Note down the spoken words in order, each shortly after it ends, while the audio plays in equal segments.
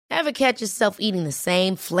Ever catch yourself eating the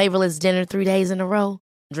same flavorless dinner 3 days in a row?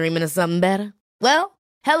 Dreaming of something better? Well,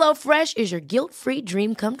 HelloFresh is your guilt-free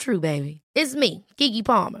dream come true, baby. It's me, Keke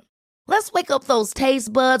Palmer. Let's wake up those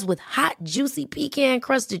taste buds with hot, juicy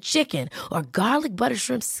pecan-crusted chicken or garlic butter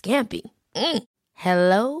shrimp scampi.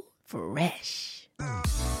 Hello Fresh.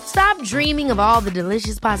 Stop dreaming of all the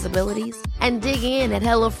delicious possibilities and dig in at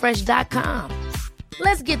HelloFresh.com.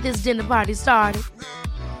 Let's get this dinner party started.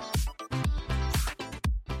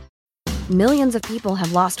 Millions of people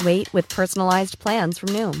have lost weight with personalized plans from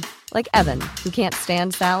Noom. Like Evan, who can't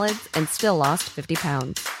stand salads and still lost 50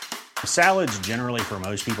 pounds. Salads generally for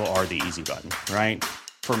most people are the easy button, right?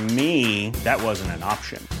 For me, that wasn't an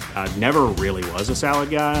option. I never really was a salad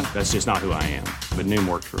guy. That's just not who I am. But Noom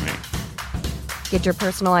worked for me. Get your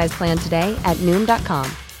personalized plan today at Noom.com.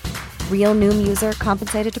 Real Noom user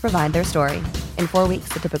compensated to provide their story. In 4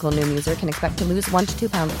 weeks, the typical Noom user can expect to lose 1 to 2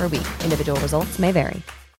 pounds per week. Individual results may vary.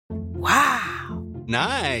 Wow.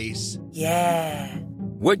 Nice. Yeah.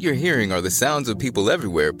 What you're hearing are the sounds of people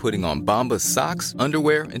everywhere putting on Bombas socks,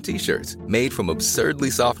 underwear, and T-shirts made from absurdly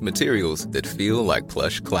soft materials that feel like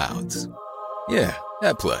plush clouds. Yeah,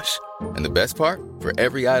 that plush. And the best part? For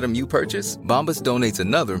every item you purchase, Bombas donates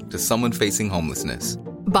another to someone facing homelessness.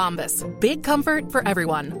 Bombas. Big comfort for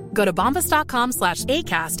everyone. Go to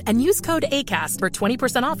bombas.com/ACAST and use code ACAST for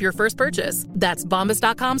 20% off your first purchase. That's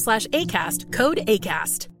bombas.com/ACAST. Code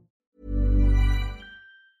ACAST.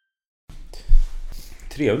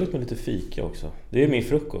 Trevligt med lite fika också. Det är min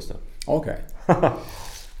frukost. Okej.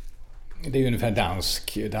 Det är ju ungefär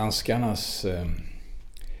danskarnas...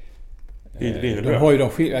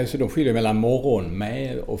 De skiljer mellan morgon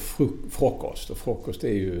med och frukost. Och frukost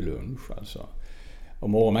är ju lunch alltså. Och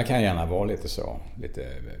morgon kan gärna vara lite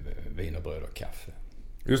vin och bröd och kaffe.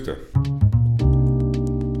 Just det.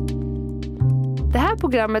 Det här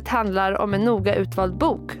programmet handlar om en noga utvald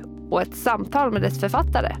bok och ett samtal med dess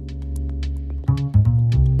författare.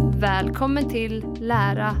 Välkommen till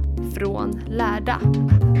Lära från lärda.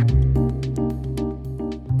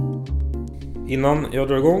 Innan jag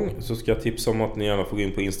drar igång så ska jag tipsa om att ni gärna får gå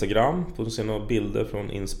in på Instagram för att se några bilder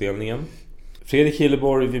från inspelningen. Fredrik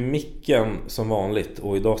Hilleborg vid micken som vanligt,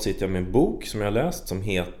 och idag sitter jag med en bok som jag har läst som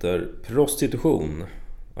heter Prostitution,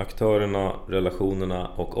 aktörerna, relationerna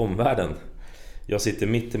och omvärlden. Jag sitter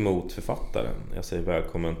mitt emot författaren. Jag säger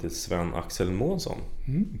välkommen till Sven Axel Månsson.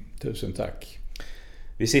 Tusen tack.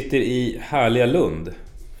 Vi sitter i härliga Lund,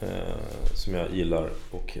 som jag gillar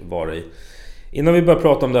och vara i. Innan vi börjar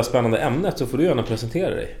prata om det här spännande ämnet så får du gärna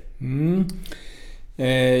presentera dig.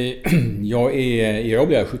 Jag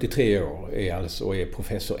blir 73 år, är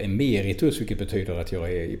professor emeritus, vilket betyder att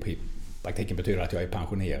jag är i praktiken betyder att jag är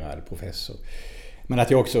pensionerad professor. Men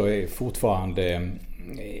att jag också är fortfarande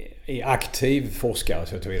är aktiv forskare,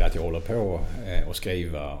 så att jag håller på att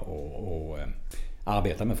skriva och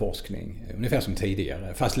arbeta med forskning ungefär som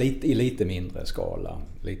tidigare, fast i lite mindre skala,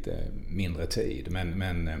 lite mindre tid.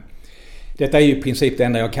 Men detta är ju i princip det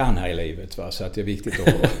enda jag kan här i livet, va? Så att det är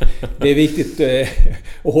viktigt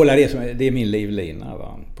att hålla det som det är min livlina,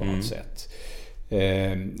 va? På något sätt.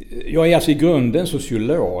 Jag är alltså i grunden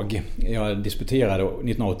sociolog. Jag disputerade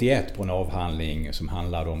 1981 på en avhandling som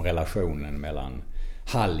handlade om relationen mellan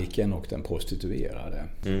halliken och den prostituerade.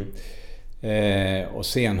 Och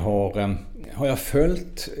sen har jag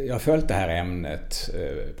följt det här ämnet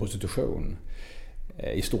prostitution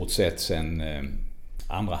i stort sett sen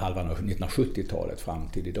andra halvan av 1970-talet fram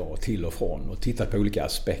till idag, till och från, och tittat på olika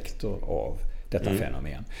aspekter av detta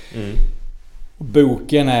fenomen.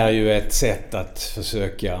 Boken är ju ett sätt att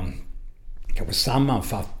försöka kanske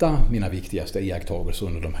sammanfatta mina viktigaste iakttagelser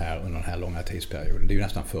under den här långa tidsperioden. Det är ju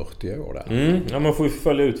nästan 40 år där. Ja, man får ju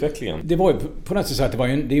följa utveckllingen. Det var ju på något sätt så att det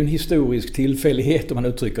är en historisk tillfällighet, om man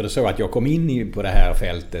uttrycker det så, att jag kom in på det här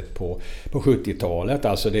fältet på 70-talet.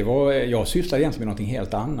 Alltså jag sysslade egentligen med någonting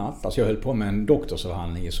helt annat. Alltså jag höll på med en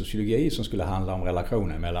doktorsavhandling i sociologi som skulle handla om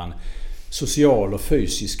relationen mellan social och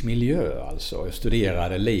fysisk miljö. Alltså jag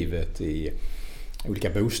studerade livet i olika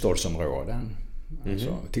bostadsområden.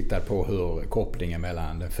 Alltså, tittade på hur kopplingen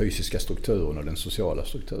mellan den fysiska strukturen och den sociala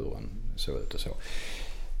strukturen såg ut och så.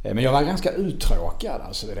 Men jag var ganska uttråkad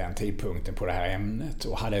alltså vid den tidpunkten på det här ämnet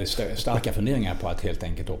och hade starka funderingar på att helt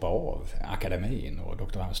enkelt hoppa av akademin och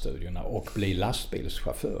doktorandstudierna och bli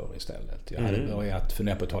lastbilschaufför istället. Jag hade börjat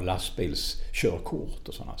fundera på att ta lastbilskörkort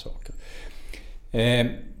och sådana saker.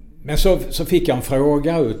 Men så fick jag en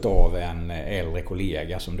fråga utav en äldre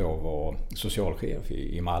kollega som då var socialchef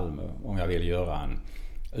i Malmö om jag ville göra en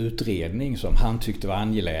utredning som han tyckte var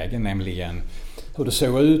angelägen, nämligen hur det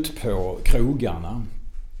såg ut på krogarna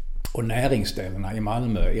och näringsställena i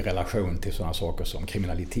Malmö i relation till sådana saker som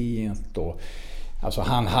kriminalitet och Alltså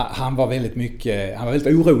han var väldigt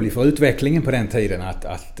orolig för utvecklingen på den tiden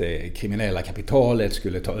att kriminella kapitalet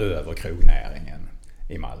skulle ta över krognäringen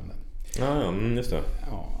i Malmö. Ja, just det.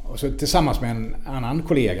 Ja, och så tillsammans med en annan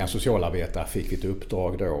kollega, en socialarbetare, fick vi ett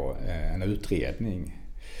uppdrag då, en utredning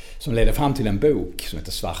som ledde fram till en bok som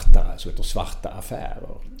heter Svarta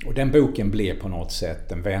affärer. Och den boken blev på något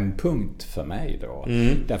sätt en vändpunkt för mig då.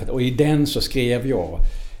 Och i den så skrev jag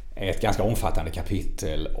ett ganska omfattande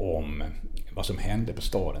kapitel om vad som hände på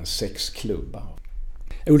stadens sexklubbar.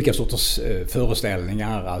 Olika sorters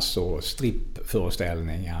föreställningar, alltså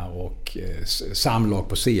strippföreställningar och samlag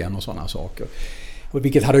på scen och sådana saker. Och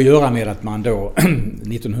vilket hade att göra med att man då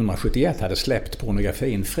 1971 hade släppt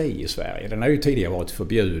pornografin fri i Sverige. Den har ju tidigare varit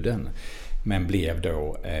förbjuden men blev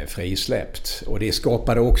då frisläppt. Och det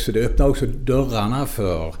öppnade också dörrarna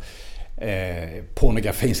för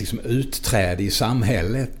pornografins liksom utträde i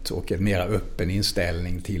samhället och en mer öppen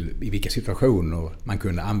inställning till i vilka situationer man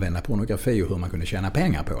kunde använda pornografi och hur man kunde tjäna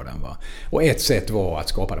pengar på den. Va? Och ett sätt var att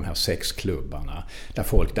skapa de här sexklubbarna där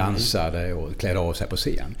folk dansade och klädde av sig på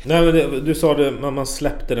scen. Nej, men du sa det, man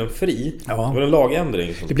släppte den fri. Ja. Det var en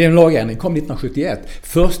lagändring. Det blev en lagändring, kom 1971.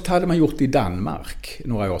 Först hade man gjort det i Danmark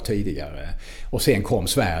några år tidigare. Och sen kom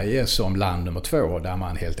Sverige som land nummer 2 där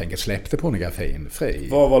man helt enkelt släppte pornografin fri.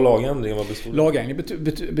 Vad var lagändringen? Lagändringen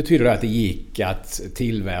betyder att det gick att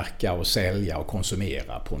tillverka och sälja och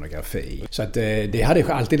konsumera pornografi. Så att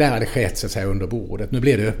allt det där hade skett så att säga, under bordet. Nu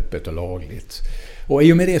blev det öppet och lagligt. Och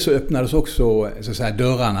i och med det så öppnades också så att säga,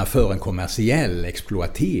 dörrarna för en kommersiell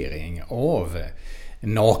exploatering av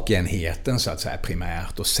nakenheten så att säga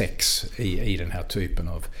primärt och sex i den här typen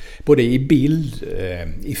av både i bild,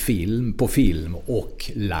 i film, på film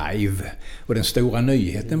och live. Och den stora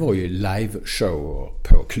nyheten var ju live-show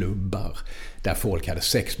på klubbar där folk hade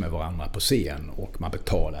sex med varandra på scen och man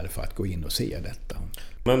betalade för att gå in och se detta.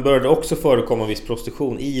 Men började också förekomma viss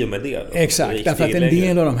prostitution i och med det? Då? Exakt, därför att en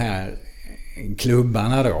del av de här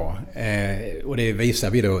klubbarna då, och det visar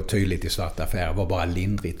vi då tydligt i Svarta affärer, var bara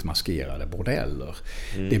lindrigt maskerade bordeller.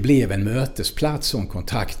 Det blev en mötesplats och en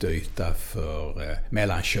kontaktyta för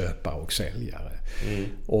mellan köpare och säljare.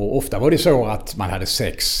 Och ofta var det så att man hade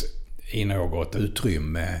sex i något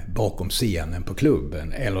utrymme bakom scenen på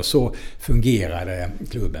klubben, eller så fungerade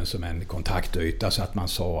klubben som en kontaktyta så att man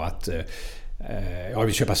sa att jag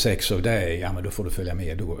vill köpa sex av dig, ja men då får du följa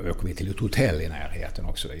med, då åker vi till ett hotell i närheten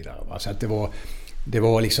och så vidare. Så att det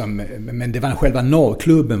var liksom, men det var själva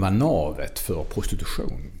klubben var navet för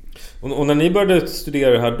prostitution. Och när ni började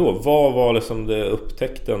studera det här då, vad var liksom det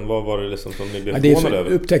upptäckten? Vad var det liksom som ni blev förvånade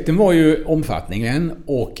över? Upptäckten var ju omfattningen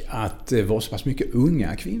och att det var så pass mycket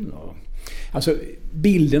unga kvinnor. Alltså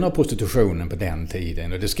bilden av prostitutionen på den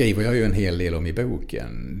tiden, och det skriver jag ju en hel del om i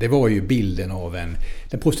boken, det var ju bilden av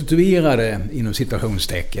den prostituerade inom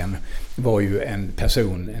citationstecken var ju en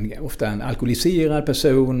person, ofta en alkoholiserad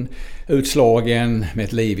person, utslagen med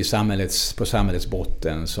ett liv på samhällets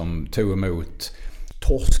botten som tog emot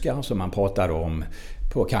torskar som man pratade om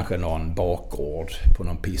på kanske någon bakgård, på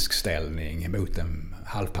någon piskställning mot en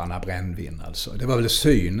halvpanna brännvin. Alltså. Det var väl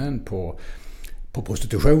synen på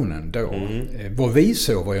prostitutionen då. Vad vi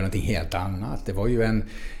såg var ju någonting helt annat. Det var ju en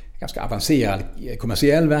ganska avancerad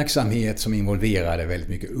kommersiell verksamhet som involverade väldigt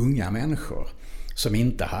mycket unga människor som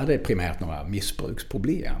inte hade primärt några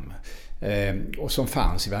missbruksproblem och som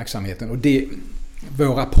fanns i verksamheten. Och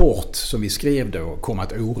vår rapport som vi skrev då kom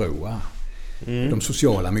att oroa de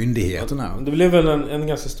sociala myndigheterna. Det blev väl en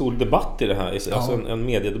ganska stor debatt i det här, alltså en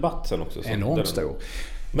mediedebatt sen också. Enormt stor.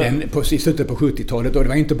 Men i slutet på 70-talet, och det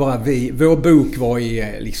var inte bara vi. Vår bok var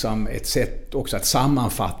liksom ett sätt också att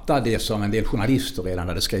sammanfatta det som en del journalister redan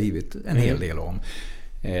hade skrivit en hel del om.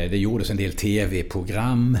 Det gjordes en del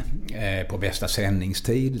tv-program på bästa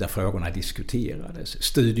sändningstid där frågorna diskuterades.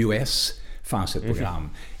 Studio S fanns ett program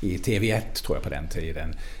i TV1 tror jag på den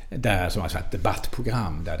tiden, där som var ett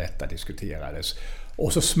debattprogram där detta diskuterades.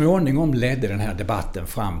 Och så småningom ledde den här debatten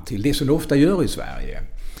fram till det som det ofta gör i Sverige.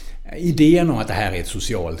 Idén om att det här är ett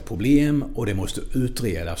socialt problem och det måste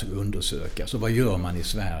utredas och undersökas. Så vad gör man i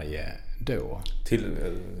Sverige då?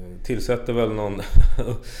 Tillsätter väl någon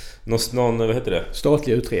vad heter det?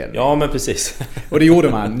 Statlig utredning. Ja, men precis. Och det gjorde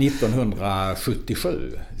man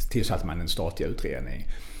 1977. Tillsatte man en statlig utredning.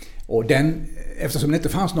 Och eftersom det inte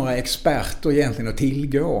fanns några experter egentligen att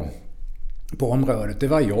tillgå på området, det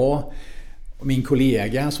var jag och min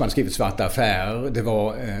kollega som hade skrivit Svarta affärer. Det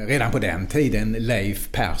var redan på den tiden Leif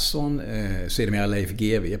Persson, sedermera Leif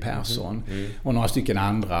GW Persson och några stycken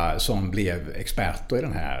andra som blev experter i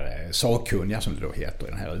den här sakkunniga som det då heter i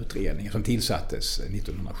den här utredningen som tillsattes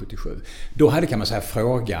 1977. Då hade kan man säga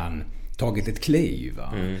frågan tagit ett kliv.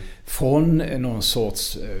 Från någon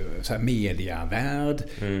sorts så här mediavärld,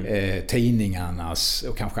 tidningarnas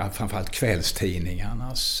och kanske framförallt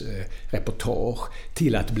kvällstidningarnas reportage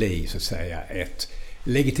till att bli så att säga ett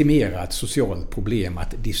legitimerat socialt problem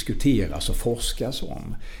att diskuteras och forskas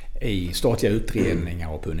om i statliga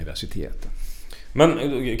utredningar och på universiteten.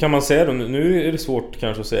 Men kan man säga då, nu är det svårt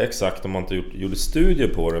kanske att säga exakt om man inte gjorde studier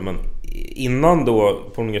på det, men innan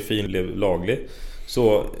då pornografin blev laglig,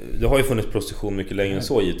 så det har ju funnits prostitution mycket längre än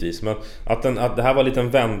så givetvis, men att det här var lite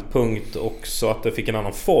en vändpunkt också, att det fick en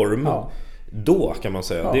annan form. Då kan man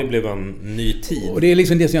säga, det blev en ny tid. Och det är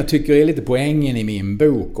liksom det som jag tycker är lite poängen i min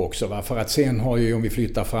bok också. Va? För att sen har ju, om vi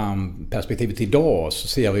flyttar fram perspektivet till idag, så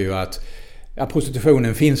ser vi ju att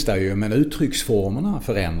prostitutionen finns där ju, men uttrycksformerna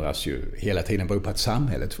förändras ju hela tiden, beror på att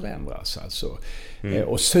samhället förändras. Alltså.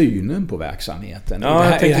 Och synen på verksamheten. Ja,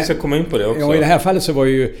 jag tänkte att jag ska komma in på det också. Ja, i det här fallet så var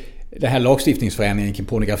ju det här lagstiftningsförändringen kring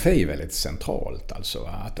pornografi väldigt centralt. Alltså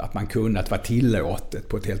att man kunde, att det var tillåtet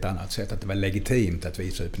på ett helt annat sätt, att det var legitimt att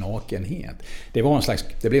visa upp nakenhet. Det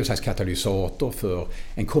blev en slags katalysator för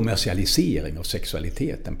en kommersialisering av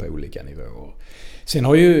sexualiteten på olika nivåer.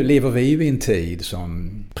 Sen lever vi i en tid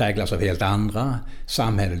som präglas av helt andra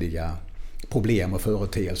samhälleliga problem och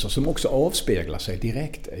företeelser som också avspeglar sig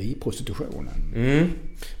direkt i prostitutionen.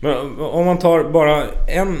 Men om man tar bara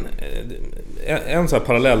en så här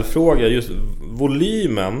parallellfråga, just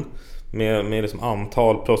volymen med liksom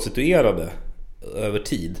antal prostituerade över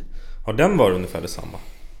tid, har den varit ungefär detsamma?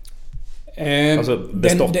 Alltså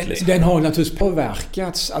den har naturligtvis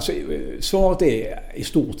påverkats. Alltså, svaret är i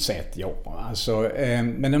stort sett ja. Alltså,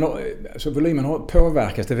 men volymen har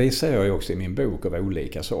påverkats, det visar jag ju också i min bok, av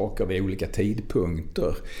olika saker vid olika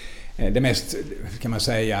tidpunkter. Det mest, kan man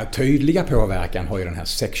säga, tydliga påverkan har ju den här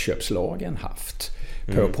sexköpslagen haft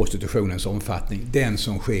på prostitutionens omfattning. Den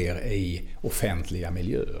som sker i offentliga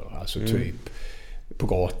miljöer, alltså typ på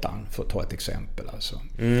gatan, för att ta ett exempel. Alltså.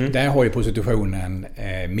 Där har ju prostitutionen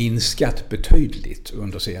minskat betydligt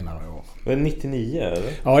under senare år. Var det 99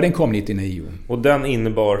 eller? Ja, den kom 99. Och den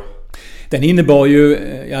innebar? Den innebar ju,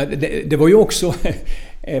 det var ju också,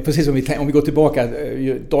 precis som om vi går tillbaka,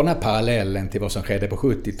 drar den här parallellen till vad som skedde på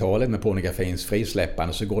 70-talet med pornografins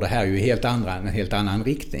frisläppande, så går det här ju i en helt annan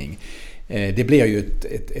riktning. Det blir ju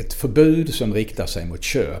ett förbud som riktar sig mot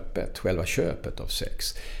själva köpet av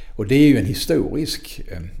sex. Och det är ju ett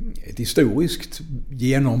historiskt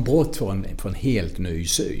genombrott för en helt ny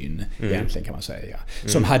syn, egentligen kan man säga.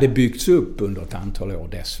 Som hade byggts upp under ett antal år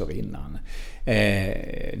dessförinnan.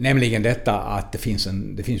 Nämligen detta att det finns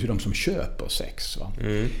ju de som köper sex. Va?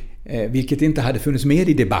 Vilket inte hade funnits med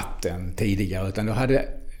i debatten tidigare, utan då hade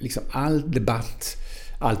liksom all debatt,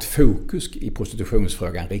 allt fokus i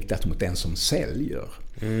prostitutionsfrågan riktat mot den som säljer.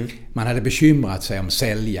 Man hade bekymrat sig om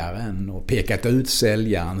säljaren och pekat ut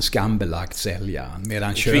säljaren, skambelagt säljaren.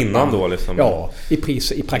 Medan kvinnan då liksom? Ja,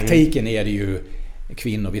 i praktiken är det ju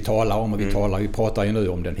kvinnor vi talar om, och vi pratar ju nu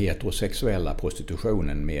om den heterosexuella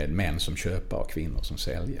prostitutionen med män som köpare och kvinnor som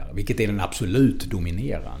säljare. Vilket är den absolut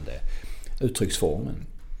dominerande uttrycksformen.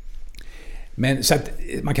 Men så att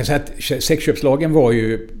man kan säga att sexköpslagen var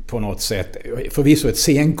ju på något sätt förvisso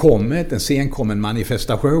en senkommen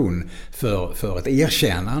manifestation för ett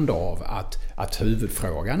erkännande av att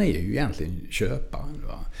huvudfrågan är ju egentligen köparen.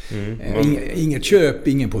 Va? Inget köp,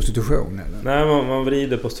 ingen prostitution. Eller? Nej, man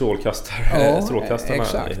vrider på strålkastarna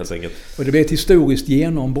exakt. Helt enkelt. Och det blev ett historiskt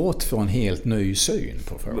genombrott för en helt ny syn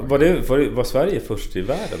på frågan. Var Sverige först i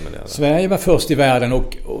världen med det? Eller? Sverige var först i världen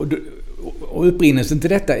och upprinnelsen till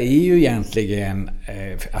detta är ju egentligen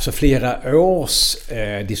alltså flera års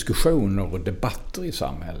diskussioner och debatter i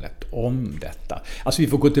samhället om detta. Alltså vi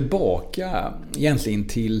får gå tillbaka egentligen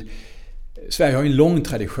till Sverige har en lång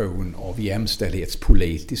tradition av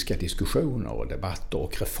jämställdhetspolitiska diskussioner och debatter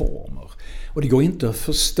och reformer. Och det går inte att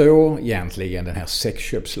förstå egentligen den här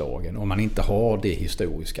sexköpslagen om man inte har det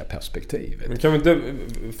historiska perspektivet. Men kan vi inte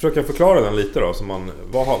försöka förklara den lite då?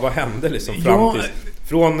 Vad hände liksom fram till,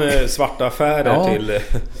 från svarta affärer till...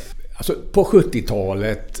 Alltså på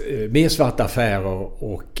 70-talet med svarta affärer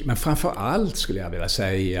men framförallt skulle jag vilja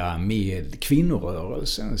säga med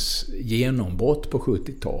kvinnorörelsens genombrott på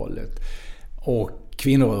 70-talet och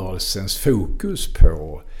kvinnorörelsens fokus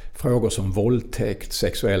på frågor som våldtäkt,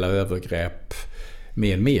 sexuella övergrepp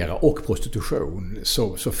med mera och prostitution,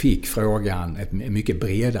 så fick frågan en mycket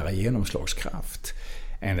bredare genomslagskraft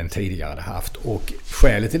än den tidigare hade haft. Och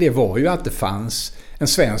skälet till det var ju att det fanns en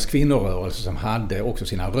svensk kvinnorörelse som hade också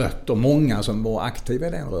sina rötter. Många som var aktiva i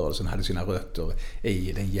den rörelsen hade sina rötter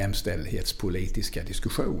i den jämställdhetspolitiska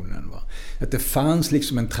diskussionen. Va? Att det fanns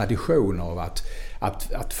liksom en tradition av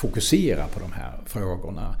att fokusera på de här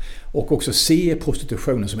frågorna och också se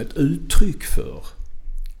prostitutionen som ett uttryck för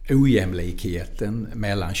ojämlikheten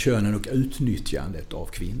mellan könen och utnyttjandet av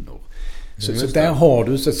kvinnor. Så där har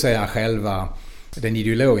du så att säga själva den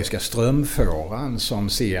ideologiska strömfåran som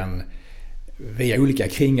sen via olika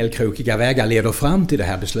kringelkrokiga vägar leder fram till det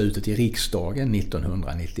här beslutet i riksdagen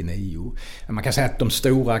 1999. Man kan säga att de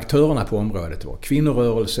stora aktörerna på området var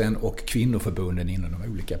kvinnorörelsen och kvinnoförbunden inom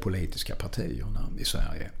de olika politiska partierna i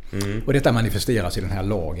Sverige. Och detta manifesteras i den här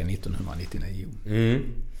lagen 1999.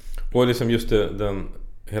 Och liksom just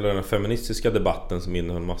hela den feministiska debatten som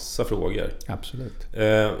innehåller en massa frågor. Absolut.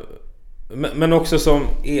 Men också som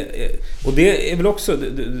och det är väl också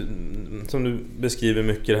som du beskriver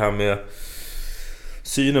mycket det här med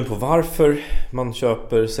synen på varför man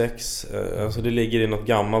köper sex. Alltså det ligger i något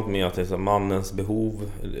gammalt med att det är mannens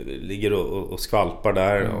behov ligger och skvalpar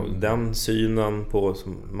där. Och den synen på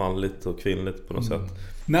som manligt och kvinnligt på något sätt.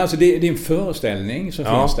 Men alltså det är en föreställning som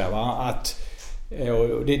finns där, va? Att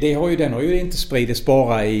den har ju inte spridits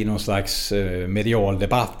bara i någon slags medial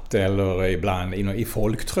debatt eller ibland i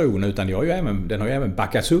folktron, utan den har ju även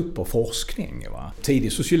backats upp av forskning. Va?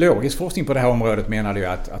 Tidig sociologisk forskning på det här området menade ju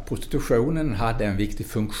att prostitutionen hade en viktig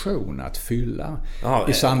funktion att fylla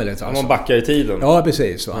i samhället. Om man backar i tiden? Ja,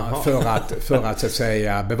 precis. Va? För att så att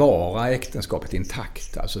säga bevara äktenskapet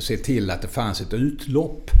intakt. Alltså se till att det fanns ett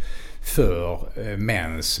utlopp för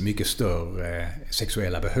mäns mycket större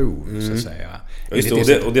sexuella behov, så att säga. Just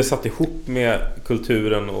och det satt ihop med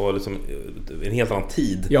kulturen och liksom en helt annan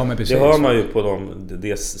tid. Ja, men precis. Det hör man ju på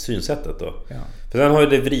det synsättet då. Ja. För sen har ju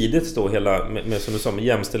det vridits då hela, med, som du sa, med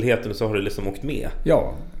jämställdheten, så har det liksom åkt med.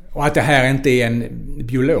 Ja, och att det här inte är en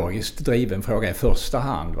biologiskt driven fråga i första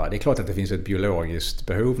hand. Va? Det är klart att det finns ett biologiskt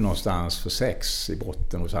behov någonstans för sex i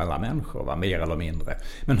botten hos alla människor, va? Mer eller mindre.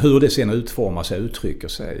 Men hur det sen utformas och uttrycker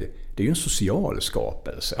sig, det är ju en social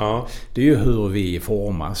skapelse. Ja. Det är ju hur vi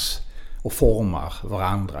formas och formar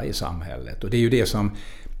varandra i samhället. Och det är ju det som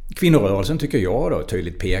kvinnorörelsen, tycker jag då,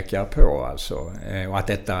 tydligt pekar på. Alltså. Och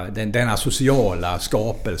att denna sociala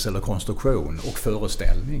skapelse eller konstruktion och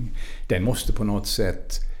föreställning, den måste på något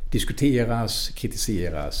sätt diskuteras,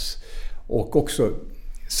 kritiseras och också,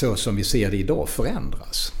 så som vi ser det idag,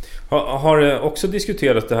 förändras. Har det också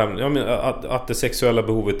diskuterat det här, att det sexuella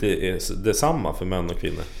behovet är detsamma för män och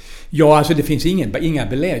kvinnor? Ja, alltså det finns inga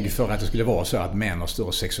belägg för att det skulle vara så att män har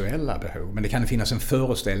större sexuella behov. Men det kan finnas en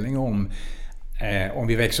föreställning om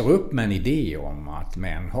vi växer upp med en idé om att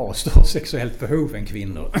män har större sexuellt behov än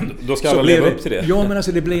kvinnor. Då ska alla leva upp till det. Ja, men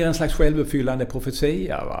alltså det blir en slags självuppfyllande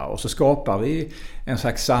profetia. Va? Och så skapar vi en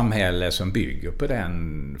slags samhälle som bygger på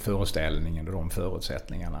den föreställningen och de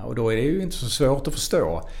förutsättningarna. Och då är det ju inte så svårt att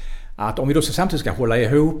förstå att om vi då samtidigt ska hålla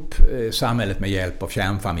ihop samhället med hjälp av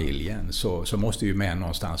kärnfamiljen, så måste ju män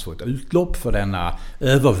någonstans få ett utlopp för denna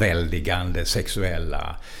överväldigande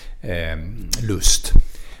sexuella lust.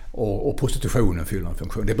 Och prostitutionen fyller en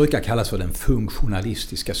funktion. Det brukar kallas för den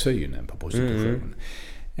funktionalistiska synen på prostitution.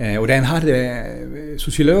 Och den hade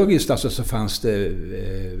sociologiskt, alltså, så fanns det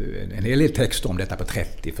en hel del texter om detta på 30-,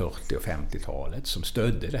 40- och 50-talet som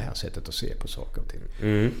stödde det här sättet att se på saker och ting.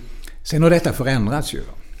 Sen har detta förändrats ju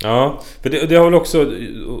då. Ja, för det har väl också,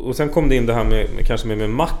 och sen kom det in det här med kanske med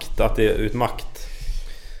makt, att det är ett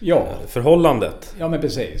maktförhållandet. Ja, men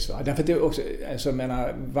precis. Va? Därför det också, alltså, jag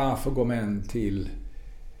menar, varför går män till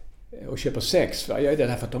och köper sex? Va? Ja, det är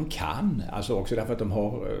därför att de kan, alltså också därför att de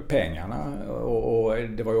har pengarna, och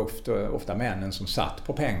det var ju ofta männen som satt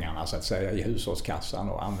på pengarna, så att säga, i hushållskassan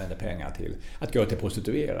och använde pengar till att gå till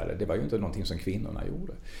prostituerade. Det var ju inte någonting som kvinnorna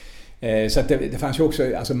gjorde. Så att det fanns ju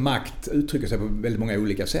också, alltså makt uttrycker sig på väldigt många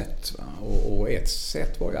olika sätt. Va? Och ett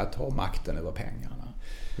sätt var ju att ha makten över pengarna.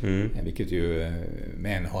 Vilket ju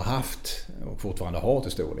män har haft och fortfarande har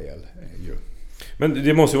till stor del. Ju. Men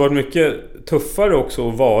det måste ju varit mycket tuffare också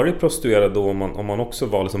att vara prostituerad då, om man också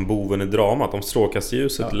var liksom boven i dramat. Om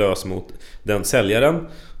strålkastarljuset lös mot den säljaren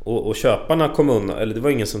och köparna kom undan, eller det var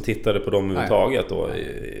ingen som tittade på dem överhuvudtaget då,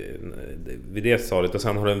 vid det stadiet, och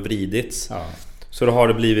sen har den vridits. Ja. Så då har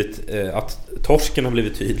det blivit att torsken har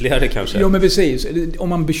blivit tydligare kanske. Ja, men precis. Om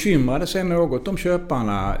man bekymrade sig något om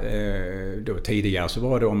köparna då tidigare, så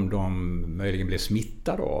var det om de möjligen blev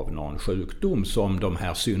smittade av någon sjukdom som de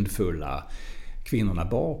här syndfulla kvinnorna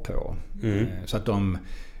bar på. Så att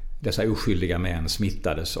dessa oskyldiga män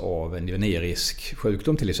smittades av en venerisk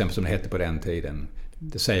sjukdom till exempel, som det hette på den tiden.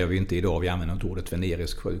 Det säger vi inte idag, vi använder inte ordet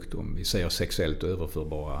venerisk sjukdom. Vi säger sexuellt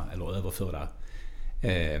överförbara eller överförda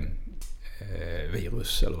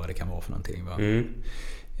virus eller vad det kan vara för någonting. Va?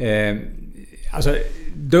 Alltså,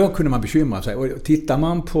 då kunde man bekymra sig. Och tittar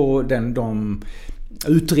man på de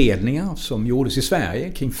utredningar som gjordes i Sverige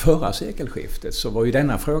kring förra sekelskiftet, så var ju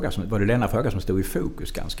denna fråga som stod i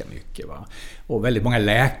fokus ganska mycket. Va? Och väldigt många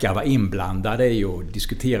läkare var inblandade i och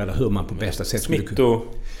diskuterade hur man på bästa sätt skulle kunna...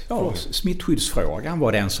 Ja, smittskyddsfrågan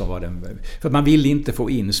var den som var den... För man ville inte få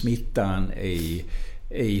in smittan i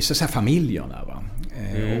så att säga, familjerna. Va?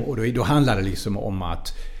 Och då handlade det liksom om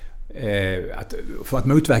att för att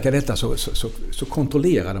motverka detta så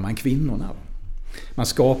kontrollerade man kvinnorna. Man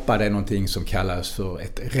skapade någonting som kallas för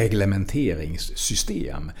ett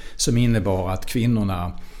reglementeringssystem som innebar att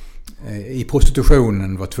kvinnorna i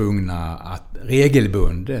prostitutionen var tvungna att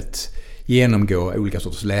regelbundet genomgå olika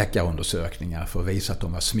sorters läkarundersökningar för att visa att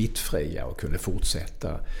de var smittfria och kunde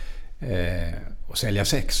fortsätta och sälja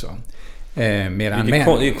sex. Medan det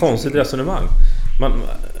är ett konstigt resonemang.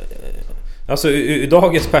 Alltså i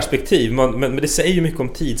dagens perspektiv, men det säger ju mycket om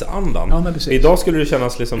tidsandan. Ja, idag skulle det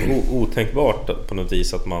kännas liksom otänkbart på något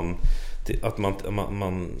vis att man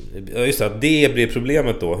just det blir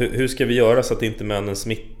problemet då. Hur ska vi göra så att inte männen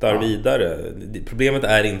smittar vidare? Problemet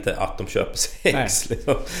är inte att de köper sex.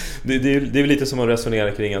 Liksom. Det är lite som att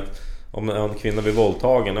resonera kring att om en kvinna blir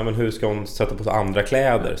våldtagen, men hur ska hon sätta på sig andra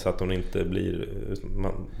kläder så att hon inte blir...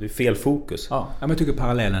 Det är fel fokus. Ja, men jag tycker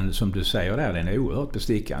parallellen som du säger där, den är oerhört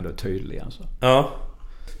bestickande och tydlig. Alltså. Ja,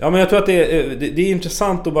 men jag tror att det är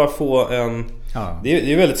intressant att bara få en... Ja.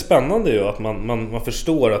 Det är väldigt spännande ju att man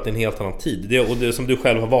förstår att det är en helt annan tid. Och det som du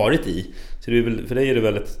själv har varit i. Så det är väl, för dig är det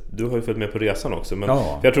väldigt... Du har ju följt med på resan också. Men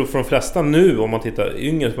jag tror för de flesta nu, om man tittar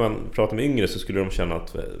yngre, man pratar med yngre, så skulle de känna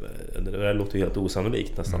att det där låter helt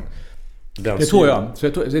osannolikt nästan. Det tror jag. Så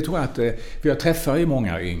jag tror att, för jag träffar ju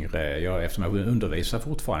många yngre, eftersom jag undervisar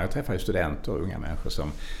fortfarande, jag träffar ju studenter och unga människor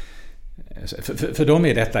som, för dem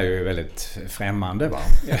är detta ju väldigt främmande. Va?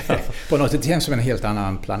 På något sätt känns som en helt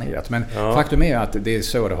annan planet. Men faktum är att det är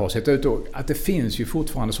så det har sett ut och att det finns ju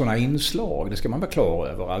fortfarande sådana inslag, det ska man vara klar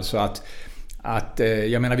över. Alltså att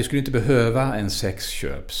jag menar, vi skulle inte behöva en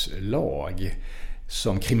sexköpslag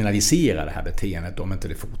som kriminaliserar det här beteendet om inte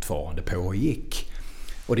det fortfarande pågick.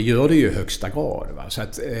 Och det gör det ju i högsta grad. Va? Så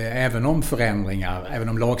att även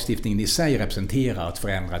om lagstiftningen i sig representerar ett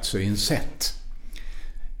förändrat synsätt,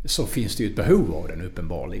 så finns det ju ett behov av den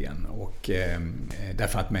uppenbarligen. Och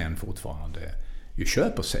därför att män fortfarande ju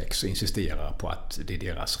köper sex och insisterar på att det är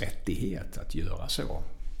deras rättighet att göra så.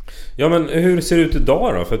 Ja, men hur ser det ut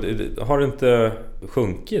idag då? För har det inte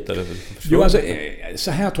sjunkit? Eller jo, alltså,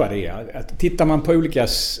 så här tror jag det är. Att tittar man på olika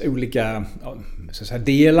så att säga,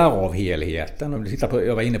 delar av helheten, och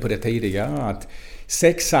jag var inne på det tidigare, att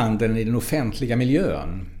sexhandeln i den offentliga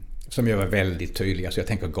miljön, som jag var väldigt tydlig, så jag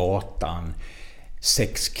tänker gatan,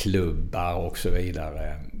 sexklubbar och så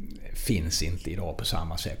vidare, finns inte idag på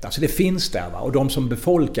samma sätt. Alltså det finns där, va? Och de som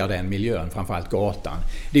befolkar den miljön, framförallt gatan,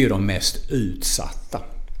 det är ju de mest utsatta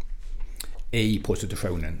i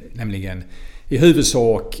prostitutionen, nämligen i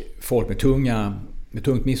huvudsak folk med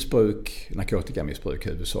tungt missbruk, narkotikamissbruk,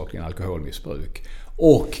 huvudsakligen alkoholmissbruk,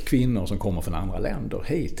 och kvinnor som kommer från andra länder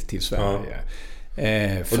hit till Sverige. Och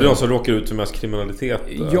det är de som råkar ut för mest kriminalitet?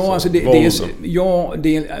 Ja, alltså det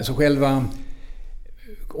är alltså själva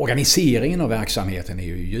organiseringen av verksamheten är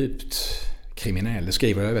ju djupt kriminell. Det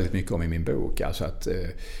skriver jag väldigt mycket om i min bok. Alltså att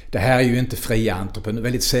det här är ju inte fria entreprenörer,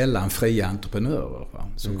 väldigt sällan fria entreprenörer, va,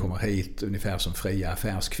 som kommer hit ungefär som fria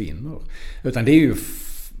affärskvinnor. Utan det är ju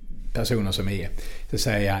personer som är, så att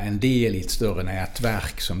säga, en del i ett större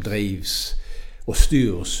nätverk som drivs och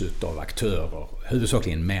styrs av aktörer,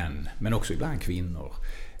 huvudsakligen män, men också ibland kvinnor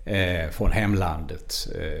från hemlandet,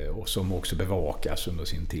 och som också bevakas under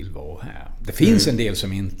sin tillvaro här. Det finns en del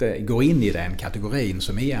som inte går in i den kategorin,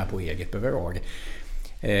 som är på eget bevåg,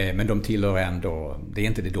 men de tillhör ändå, det är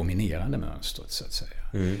inte det dominerande mönstret, så att säga.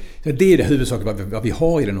 Så det är det huvudsakligen vad vi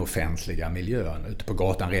har i den offentliga miljön ute på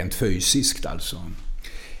gatan, rent fysiskt alltså.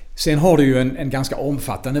 Sen har du ju en ganska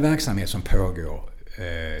omfattande verksamhet som pågår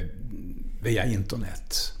via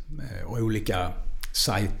internet och olika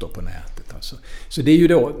sajter på nätet. Alltså. Så det är ju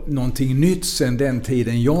då någonting nytt sedan den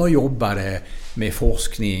tiden jag jobbade med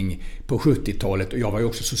forskning på 70-talet, och jag var ju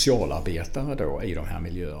också socialarbetare då i de här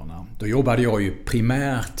miljöerna. Då jobbade jag ju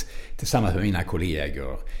primärt tillsammans med mina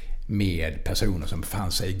kollegor med personer som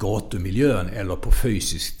befann sig i gatumiljön eller på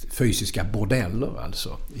fysiska bordeller,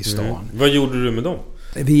 alltså i stan. Vad gjorde du med dem?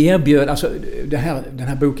 Vi erbjöd, alltså den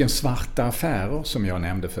här boken Svarta affärer som jag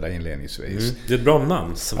nämnde för dig inledningsvis. Det är ett bra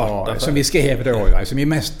namn, Svarta affärer. Som vi skrev då, som ju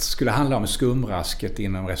mest skulle handla om skumrasket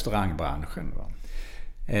inom restaurangbranschen. Va?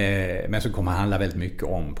 Men så kommer handla väldigt mycket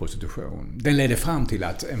om prostitution. Den ledde fram till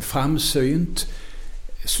att en framsynt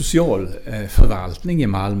socialförvaltning i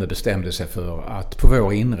Malmö bestämde sig för att på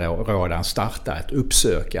vår inrådan starta ett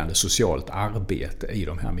uppsökande socialt arbete i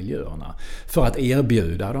de här miljöerna för att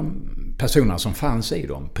erbjuda de personer som fanns i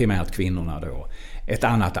dem, primärt kvinnorna då, ett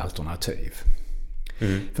annat alternativ.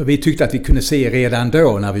 För vi tyckte att vi kunde se redan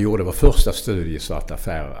då när vi gjorde vår första studie i Svart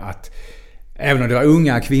affär att även om det var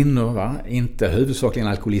unga kvinnor, inte huvudsakligen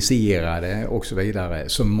alkoholiserade och så vidare,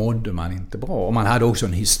 så mådde man inte bra. Och man hade också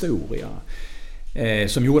en historia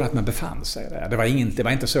som gjorde att man befann sig där. Det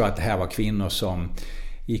var inte så att det här var kvinnor som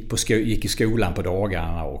gick i skolan på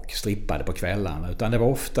dagarna och strippade på kvällarna, utan det var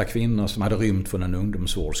ofta kvinnor som hade rymt från en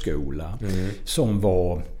ungdomsvårdsskola, som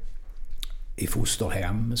var i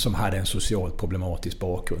fosterhem, som hade en socialt problematisk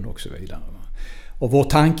bakgrund och så vidare. Och vår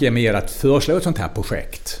tanke med att föreslå ett sånt här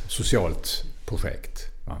projekt, socialt projekt,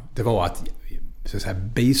 det var att, så att säga,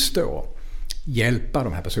 bistå, hjälpa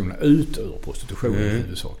de här personerna ut ur prostitutionen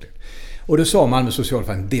huvudsakligen. Och då sa Malmö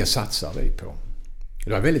socialförvaltning, det satsar vi på.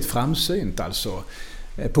 Det var väldigt framsynt alltså.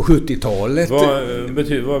 På 70-talet.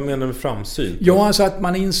 Vad menar du med framsynt? Ja, alltså att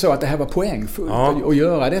man insåg att det här var poängfullt att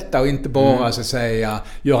göra detta och inte bara så att säga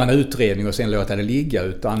göra en utredning och sen låta det ligga,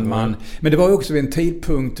 utan men det var också vid en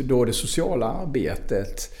tidpunkt då det sociala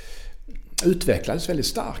arbetet utvecklades väldigt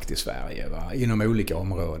starkt i Sverige, inom olika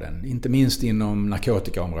områden, inte minst inom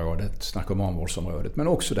narkotikaområdet, narkomanvårdsområdet, men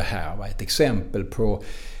också det här var ett exempel på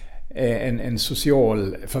en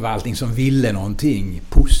social förvaltning som ville någonting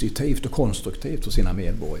positivt och konstruktivt för sina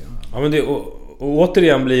medborgare. Ja, men och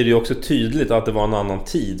återigen blir det ju också tydligt att det var en annan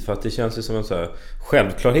tid, för att det känns ju som en så här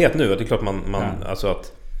självklarhet nu att det är klart alltså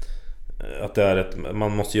att det är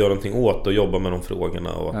man måste göra någonting åt och jobba med de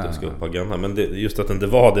frågorna och att det ska upp på agendan. Men just att det inte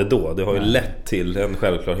var det då, det har ju lett till en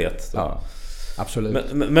självklarhet. Så. Ja,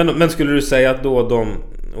 absolut. Men skulle du säga att då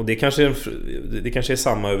och det kanske är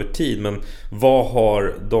samma över tid, men vad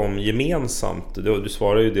har de gemensamt? Du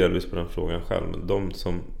svarar ju delvis på den frågan själv, men de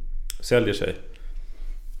som säljer sig.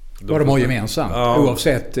 Vad de har gemensamt,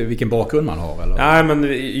 oavsett vilken bakgrund man har, eller? Nej, men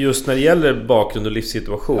just när det gäller bakgrund och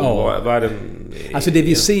livssituation, vad är den? Alltså det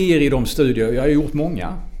vi ser i de studier, jag har gjort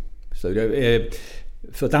många studier.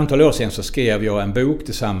 För ett antal år sedan så skrev jag en bok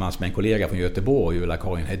tillsammans med en kollega från Göteborg,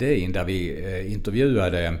 Ulla-Karin Hedin, där vi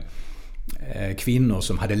intervjuade kvinnor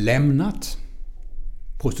som hade lämnat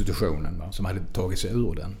prostitutionen, som hade tagit sig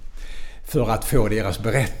ur den, för att få deras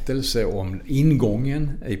berättelse om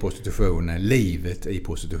ingången i prostitutionen, livet i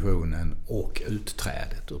prostitutionen och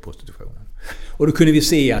utträdet ur prostitutionen. Och då kunde vi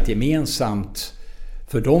se att gemensamt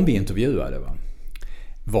för dem vi intervjuade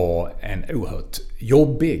var en oerhört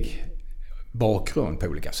jobbig bakgrund på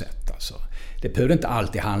olika sätt. Alltså, det behövde inte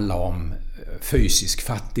alltid handla om fysisk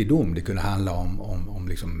fattigdom, det kunde handla om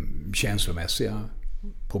liksom känslomässiga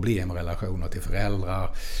problem och relationer till föräldrar,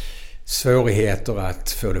 svårigheter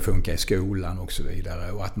att få det att funka i skolan och så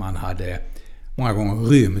vidare, och att man hade många gånger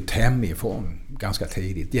rymt hemifrån ganska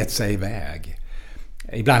tidigt, gett sig iväg.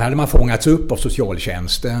 Ibland hade man fångats upp av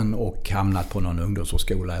socialtjänsten och hamnat på någon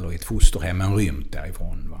ungdomsskola eller i ett fosterhem, men rymt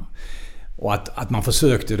därifrån. Och att man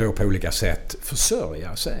försökte då på olika sätt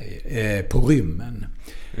försörja sig på rymmen.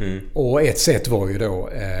 Och ett sätt var ju då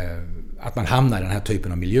att man hamnade i den här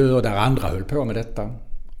typen av miljöer där andra höll på med detta.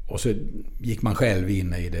 Och så gick man själv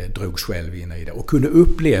in i det, drogs själv in i det och kunde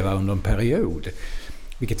uppleva under en period,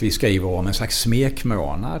 vilket vi skriver om, en slags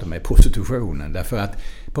smekmånad med prostitutionen. Därför att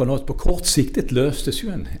på kortsiktigt löstes ju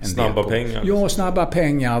en snabba pengar. Ja, snabba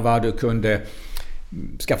pengar, vad du kunde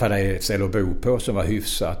skaffa dig ett ställe att bo på som var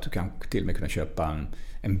hyfsat. Du kan till och med kunna köpa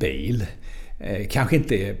en bil. Kanske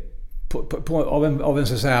inte av en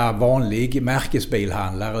så att säga vanlig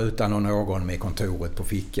märkesbilhandlare, utan någon med kontoret på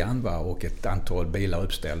fickan och ett antal bilar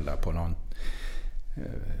uppställda på någon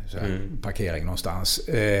parkering någonstans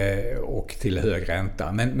och till hög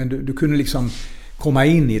ränta. Men du kunde liksom komma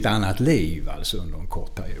in i ett annat liv alltså under en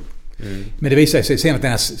kort period. Men det visade sig sen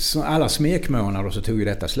att alla smekmånader så tog ju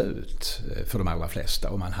detta slut för de allra flesta,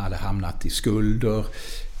 och man hade hamnat i skulder.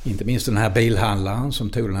 Inte minst den här bilhandlaren som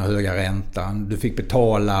tog den här höga räntan. Du fick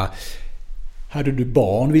betala, hade du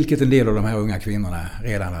barn, vilket en del av de här unga kvinnorna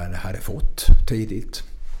redan hade fått tidigt,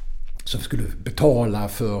 så skulle du betala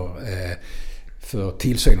för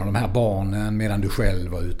tillsyn av de här barnen medan du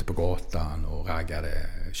själv var ute på gatan och raggade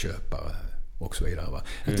köpare och så vidare.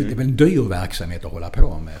 Det är väl en dyr verksamhet att hålla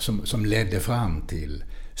på med som ledde fram till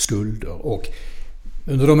skulder. Och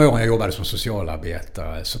under de åren jag jobbade som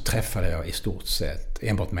socialarbetare så träffade jag i stort sett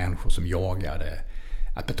enbart människor som jagade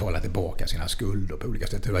att betala tillbaka sina skulder på olika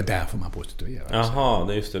sätt. Det var därför man prostituerade sig. Jaha,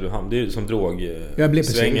 det är just det. Det är ju som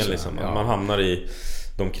drogsvängen liksom. Ja. Man hamnar i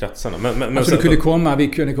de kretsarna. Men alltså vi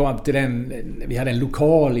kunde komma till vi hade en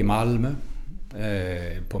lokal i Malmö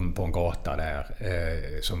på en gata där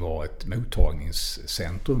som var ett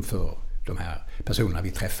mottagningscentrum för de här personerna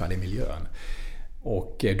vi träffade i miljön.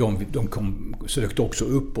 Och de sökte också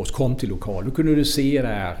upp oss, kom till lokal. Då kunde du se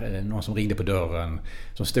där någon som ringde på dörren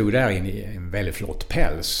som stod där inne i en väldigt flott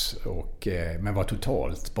päls men var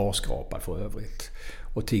totalt barskrapad för övrigt.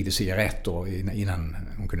 Och tiggde cigaretter innan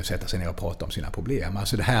hon kunde sätta sig ner och prata om sina problem.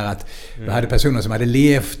 Alltså det här att du hade personer som hade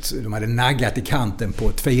levt, de hade naggat i kanten på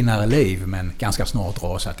ett finare liv men ganska snart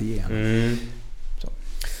rasat igen.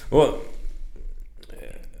 Och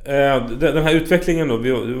den här utvecklingen då, vi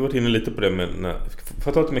har varit inne lite på det med... Får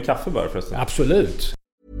jag ta lite med kaffe bara förresten? Absolut.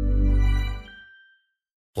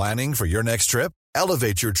 Planning for your next trip?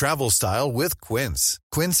 Elevate your travel style with Quince.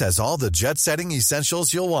 Quince has all the jet-setting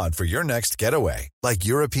essentials you'll want for your next getaway, like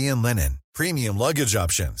European linen, premium luggage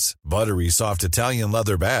options, buttery soft Italian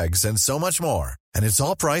leather bags, and so much more. And it's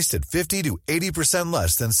all priced at 50 to 80%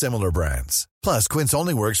 less than similar brands. Plus, Quince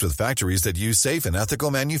only works with factories that use safe and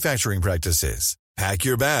ethical manufacturing practices. Pack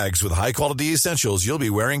your bags with high-quality essentials you'll be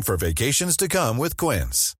wearing for vacations to come with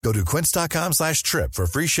Quince. Go to quince.com/trip for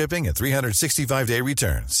free shipping and 365-day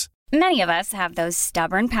returns. Many of us have those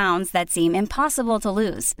stubborn pounds that seem impossible to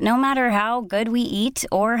lose, no matter how good we eat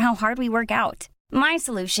or how hard we work out. My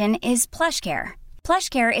solution is PlushCare.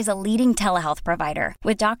 PlushCare is a leading telehealth provider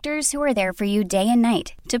with doctors who are there for you day and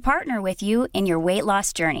night to partner with you in your weight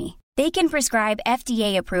loss journey. They can prescribe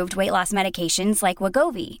FDA-approved weight loss medications like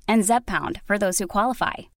Wegovy and Zepbound for those who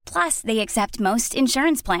qualify. Plus, they accept most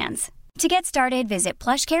insurance plans. To get started, visit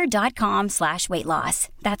plushcare.com/weightloss.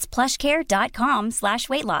 That's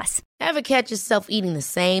plushcare.com/weightloss. Ever catch yourself eating the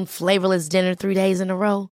same flavorless dinner 3 days in a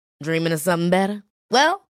row? Dreaming of something better?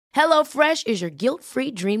 Well, HelloFresh is your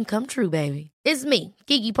guilt-free dream come true, baby. It's me,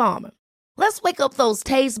 Keke Palmer. Let's wake up those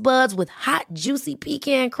taste buds with hot, juicy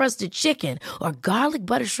pecan-crusted chicken or garlic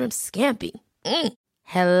butter shrimp scampi.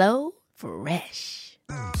 Hello Fresh.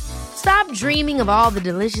 Stop dreaming of all the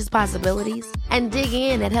delicious possibilities and dig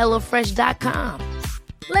in at HelloFresh.com.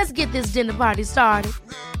 Let's get this dinner party started.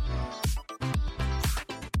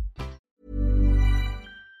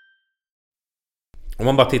 Om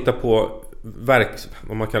man bara tittar på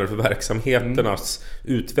vad man kallar för verksamheternas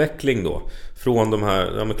utveckling då, från de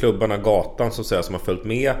här klubbarna, gatan så att säga, som har följt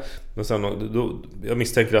med. Men sen, jag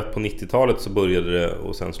misstänker att på 90-talet så började det,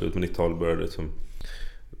 och sen slutet på 90-talet började det som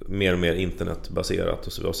mer och mer internetbaserat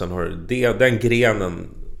och så. Och sen har den grenen,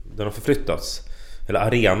 den har förflyttats, eller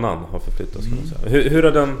arenan har förflyttats kan man säga. Hur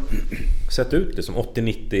har den sett ut liksom 80,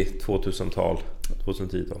 90, 2000-tal,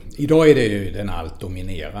 2010-tal? Idag är det ju den allt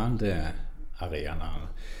dominerande arenan.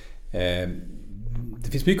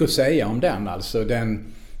 Det finns mycket att säga om den. Alltså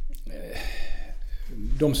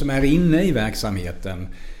de som är inne i verksamheten,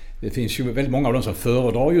 det finns ju väldigt många av dem som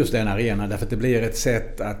föredrar just den arenan därför att det blir ett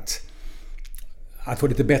sätt att få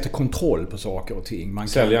lite bättre kontroll på saker och ting.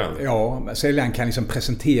 Säljaren kan liksom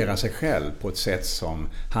presentera sig själv på ett sätt som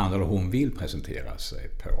han eller hon vill presentera sig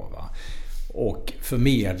på. Va? Och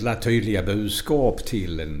förmedla tydliga budskap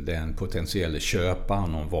till den potentiella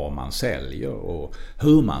köparen om vad man säljer och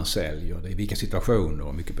hur man säljer det, i vilka situationer och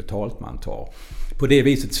hur mycket betalt man tar. På det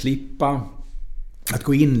viset slippa att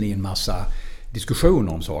gå in i en massa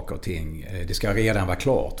diskussioner om saker och ting. Det ska redan vara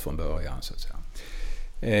klart från början så att säga.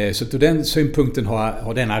 Så till den synpunkten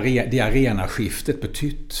har det arenaskiftet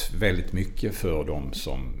betytt väldigt mycket för de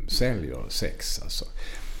som säljer sex. Alltså.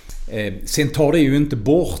 Sen tar det ju inte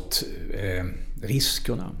bort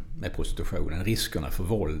riskerna med prostitutionen, riskerna för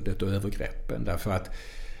våldet och övergreppen. Därför att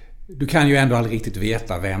du kan ju ändå aldrig riktigt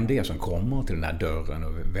veta vem det är som kommer till den här dörren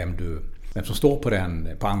och vem som står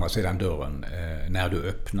på andra sidan dörren när du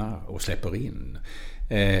öppnar och släpper in.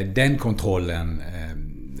 Den kontrollen,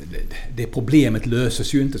 det problemet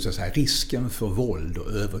löses ju inte så att säga. Risken för våld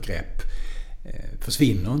och övergrepp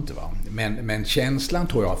försvinner inte. Va? Men känslan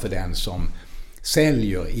tror jag för den som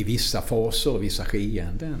säljer i vissa faser och vissa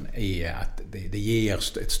skeenden är att det ger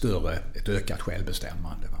ett ökat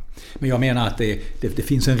självbestämmande. Va? Men jag menar att det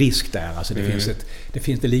finns en risk där. Alltså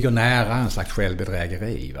det ligger nära en slags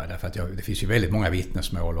självbedrägeri. Va? Därför att det finns ju väldigt många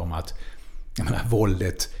vittnesmål om att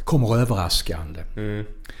våldet kommer överraskande. Det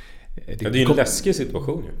är ju en läskig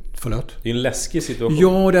situation. Förlåt? Det är en läskig situation.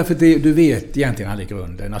 Ja, därför du vet egentligen aldrig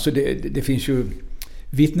grunden. Alltså det finns ju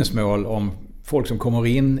vittnesmål om folk som kommer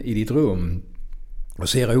in i ditt rum och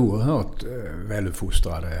ser oerhört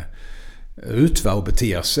väluppfostrade ut och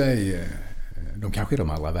beter sig. De kanske är de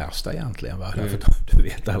allra värsta egentligen. Va? Därför du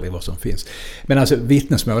vet aldrig vad som finns. Men alltså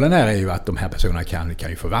vittnesmålen är ju att de här personerna kan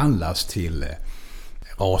ju förvandlas till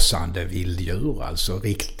rasande vilddjur, alltså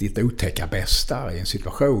riktigt otäcka bestar i en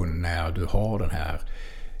situation när du har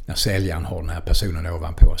när säljaren har den här personen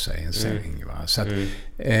ovanpå sig i en säng. Va? Så att,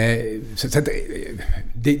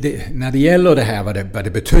 när det gäller det här vad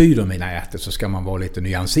det betyder med nätet, så ska man vara lite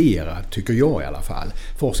nyanserad, tycker jag i alla fall.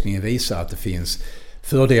 Forskningen visar att det finns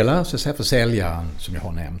fördelar så att säga, för säljaren, som jag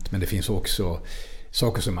har nämnt, men det finns också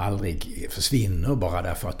saker som aldrig försvinner bara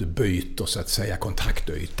därför att du byter så att säga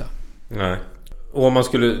kontaktyta. Nej. Och om man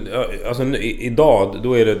skulle, alltså idag,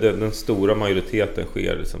 då är det den stora majoriteten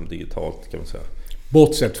sker liksom digitalt, kan man säga.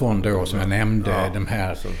 Bortsett från då, som jag nämnde,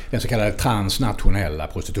 den så kallade transnationella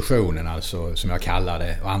prostitutionen, alltså som jag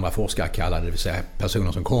kallade och andra forskare kallade, det vill säga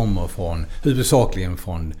personer som kommer huvudsakligen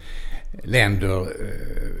från länder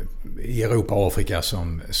i Europa och Afrika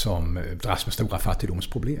som dras med stora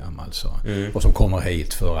fattigdomsproblem alltså. Och som kommer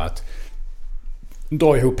hit för att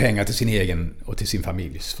dra ihop pengar till sin egen och till sin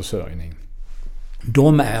familjs försörjning.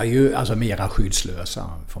 De är ju alltså mera skyddslösa,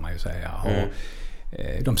 får man ju säga. Och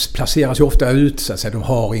de placeras ju ofta ut, så att säga. De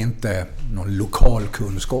har inte någon lokal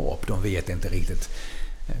kunskap. De vet inte riktigt,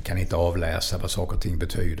 kan inte avläsa vad saker och ting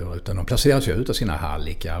betyder, utan de placeras ju ut av sina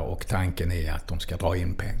hallickar, och tanken är att de ska dra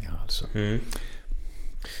in pengar alltså.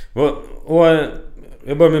 Och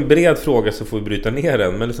jag börjar med en bred fråga, så får vi bryta ner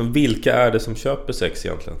den. Men liksom, vilka är det som köper sex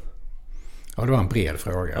egentligen? Ja, det var en bred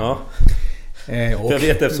fråga. Ja. Jag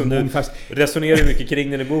vet, eftersom du resonerar mycket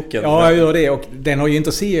kring den i boken. Ja, jag gör det, och den har ju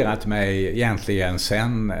intresserat mig egentligen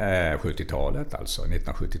sen 70-talet, alltså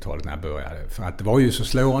 1970-talet när jag började. För att det var ju så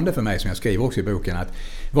slående för mig, som jag skriver också i boken, att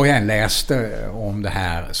vad jag än läste om det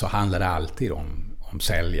här så handlade det alltid om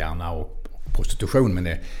säljarna och prostitution,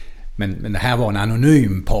 men det här var en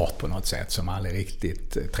anonym part på något sätt som aldrig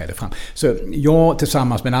riktigt trädde fram. Så jag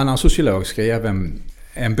tillsammans med en annan sociolog skrev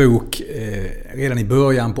en bok redan i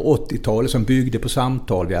början på 80-talet som byggde på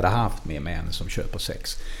samtal vi hade haft med män som köper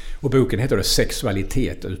sex. Och boken heter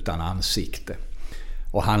Sexualitet utan ansikte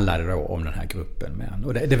och handlade då om den här gruppen män.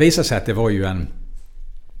 Och det visade sig att det var ju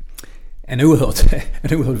en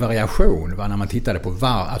oerhörd variation när man tittade på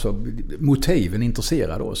alltså motiven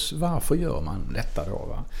intresserade oss. Varför gör man detta då?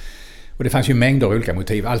 Va? Och det fanns ju mängder av olika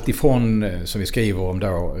motiv. Allt ifrån, som vi skriver om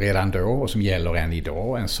då, redan då och som gäller än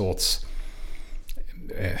idag, en sorts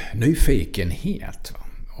nyfikenhet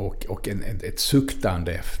och ett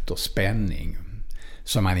suktande efter spänning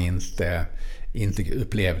som man inte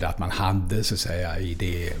upplevde att man hade, så att säga, i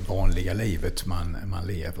det vanliga livet man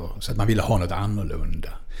lever. Så att man ville ha något annorlunda.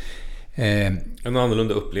 En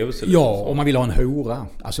annorlunda upplevelse? Ja, och man ville ha en hora.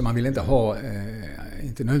 Alltså man ville inte ha,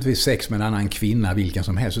 inte nödvändigtvis sex med en annan kvinna, vilken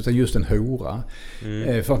som helst, utan just en hora.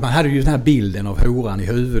 För att man hade ju den här bilden av horan i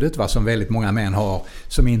huvudet, som väldigt många män har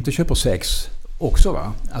som inte köper sex också,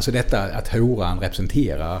 va? Alltså detta att horan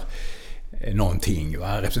representerar någonting,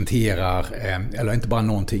 va? Representerar, eller inte bara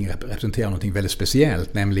någonting, representerar någonting väldigt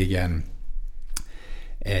speciellt, nämligen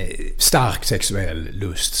stark sexuell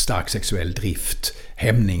lust, stark sexuell drift,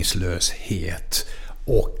 hämningslöshet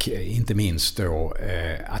och inte minst då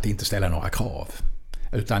att inte ställa några krav.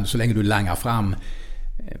 Utan så länge du langar fram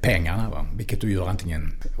pengarna, va? Vilket du gör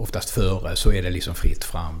antingen oftast före, så är det liksom fritt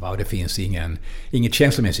fram, va? Och det finns inget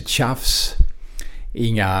känslomässigt tjafs,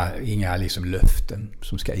 inga liksom löften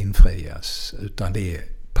som ska infrias, utan det är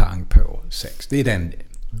pang på sex. Det är den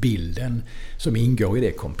bilden som ingår i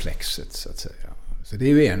det komplexet, så att säga. Så det är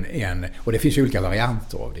ju och det finns ju olika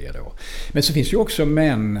varianter av det då. Men så finns ju också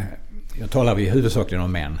män, jag talar vi huvudsakligen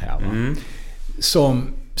om män här, va?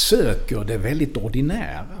 Som söker det väldigt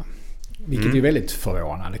ordinära. Vilket är väldigt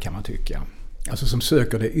förvånande, kan man tycka. Alltså som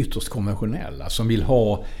söker det ytterst konventionella, som vill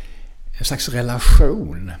ha en slags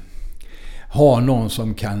relation. Ha någon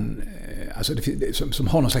som kan, alltså som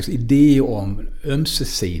har någon slags idé om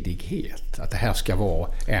ömsesidighet. Att det här ska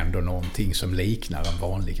vara ändå någonting som liknar en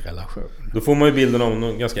vanlig relation. Då får man ju bilden av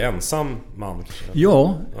någon ganska ensam man. Kanske.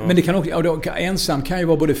 Ja, men det kan också, ensam kan ju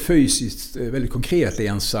vara både fysiskt väldigt konkret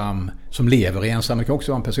ensam, som lever ensam. Det kan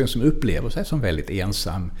också vara en person som upplever sig som väldigt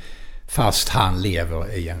ensam fast han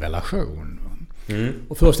lever i en relation.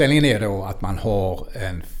 Och föreställningen är då att man har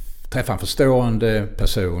träffar en förstående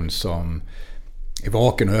person som är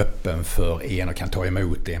vaken och öppen för en och kan ta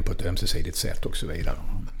emot en på ett ömsesidigt sätt och så vidare.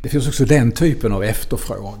 Det finns också den typen av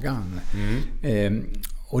efterfrågan.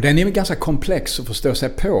 Och den är ganska komplex att förstå sig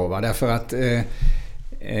på, va? Därför att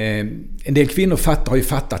en del kvinnor har ju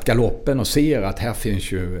fattat galoppen och ser att här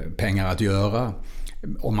finns ju pengar att göra.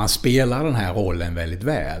 Om man spelar den här rollen väldigt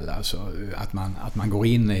väl, alltså att man går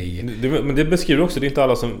in i... Men det beskriver också, det är inte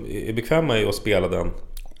alla som är bekväma i att spela den.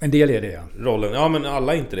 En del är det, rollen. Ja, men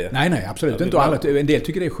alla är inte det. Nej, absolut inte. Alla, en del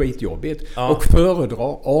tycker det är skitjobbigt och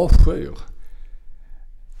avskyr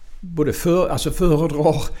både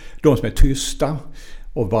föredrar de som är tysta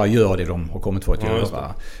och bara gör det de har kommit för att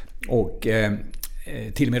göra. Och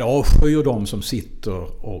till och med avskyr de som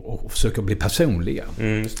sitter och försöker bli personliga.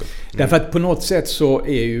 Därför att på något sätt så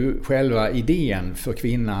är ju själva idén för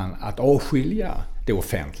kvinnan att avskilja det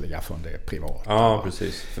offentliga från det privata. Ja,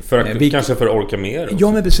 precis. Kanske för att orka mer också.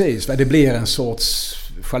 Ja, men precis. Det blir en sorts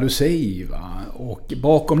jalusi. Och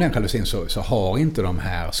bakom den jalusin så ska inte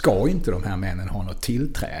de här männen ha något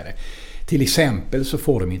tillträde. Till exempel så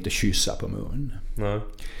får de inte kyssa på mun. Nej.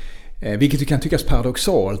 Vilket kan tyckas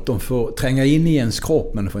paradoxalt. De får tränga in i ens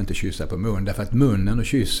kropp men de får inte kyssa på mun. Därför att munnen och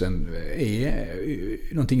kyssen är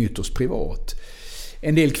någonting ytterst privat.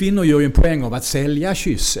 En del kvinnor gör ju en poäng av att sälja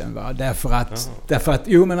kyssen. Va? Därför att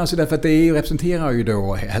det representerar ju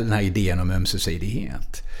då den här idén om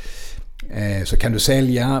ömsesidighet. Så kan du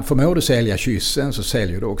förmår du sälja kyssen så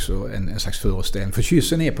säljer du också en slags föreställning. För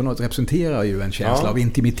kyssen representerar ju en känsla av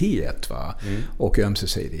intimitet och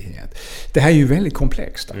ömsesidighet. Det här är ju väldigt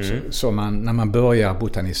komplext alltså, så när man börjar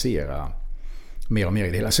botanisera mer och mer i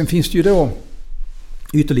det hela. Sen finns det ju då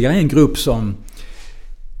ytterligare en grupp som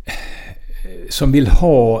vill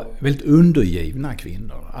ha väldigt undergivna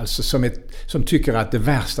kvinnor. Alltså som tycker att det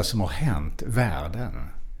värsta som har hänt världen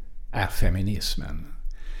är feminismen.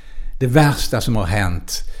 Det värsta som har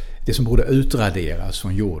hänt, det som borde utraderas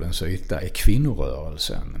från jordens yta är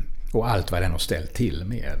kvinnorörelsen och allt vad den har ställt till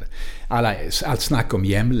med. Allt snack om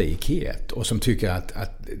jämlikhet och som tycker att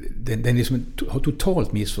den liksom har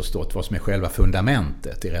totalt missförstått vad som är själva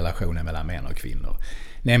fundamentet i relationen mellan män och kvinnor.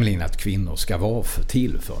 Nämligen att kvinnor ska vara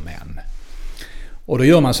till för män. Och då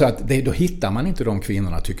gör man så att då hittar man inte de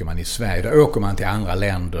kvinnorna, tycker man, i Sverige. Då åker man till andra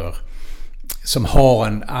länder som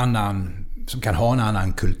kan ha en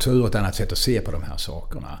annan kultur och ett annat sätt att se på de här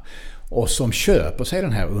sakerna. Och som köper sig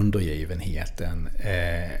den här undergivenheten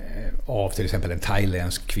av till exempel en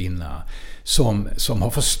thailändsk kvinna som har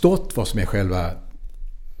förstått vad som är själva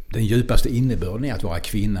den djupaste innebörden i att vara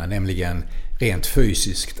kvinna, nämligen rent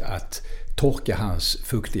fysiskt att torka hans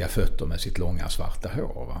fuktiga fötter med sitt långa svarta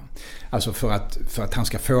hår. Va? Alltså för att han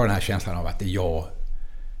ska få den här känslan av att det är jag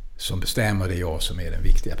som bestämmer, det är jag som är den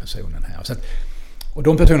viktiga personen här. Och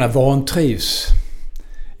de personerna vantrivs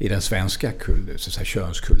i den svenska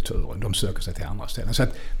könskulturen. De söker sig till andra ställen. Så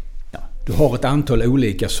att du har ett antal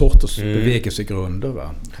olika sorters bevekelsegrunder.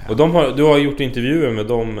 Va? Och du har gjort intervjuer med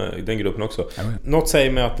den gruppen också. Ja. Något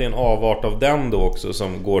säger mig att det är en avart av den då också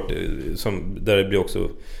där det blir också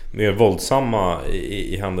mer våldsamma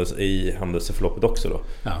i händelseförloppet också då.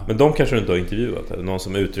 Ja. Men de kanske du inte har intervjuat? Eller någon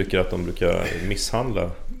som uttrycker att de brukar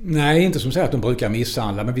misshandla? Nej, inte som säger att de brukar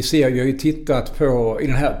misshandla. Men vi har ju tittat på i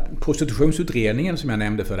den här prostitutionsutredningen som jag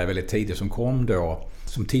nämnde för dig väldigt tidigt, som kom då,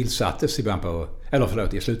 som tillsattes i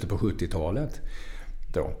slutet på 70-talet.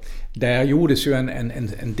 Då. Där gjordes ju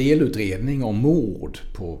en delutredning om mord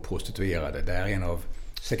på prostituerade. Där en av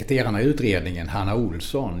sekreterarna i utredningen, Hanna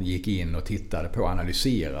Olsson, gick in och tittade på och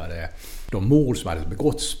analyserade de mord som hade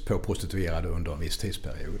begåtts på prostituerade under en viss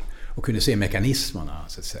tidsperiod. Och kunde se mekanismerna,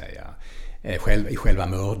 så att säga, i själva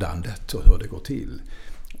mördandet och hur det går till.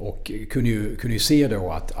 Och kunde ju se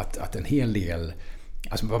då att en hel del,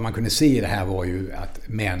 alltså vad man kunde se i det här var ju att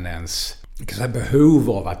männens behov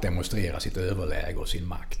av att demonstrera sitt överläge och sin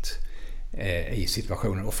makt i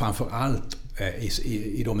situationen, och framförallt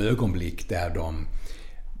i de ögonblick där de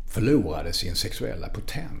förlorade sin sexuella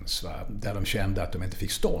potens, va? Där de kände att de inte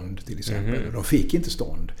fick stånd till exempel. De fick inte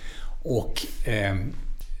stånd. Och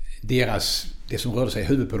det som rörde sig i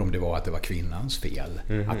huvudet på dem, det var att det var kvinnans fel.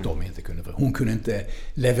 Att de inte hon kunde inte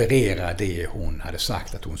leverera det hon hade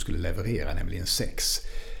sagt att hon skulle leverera, nämligen sex.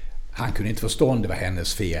 Han kunde inte förstå om det var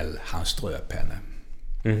hennes fel, han ströp henne.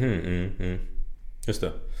 Just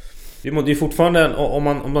det. Det är fortfarande,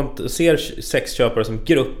 om man ser sexköpare som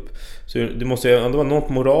grupp, så det måste ju ändå vara något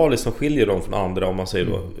moraliskt som skiljer dem från andra, om man säger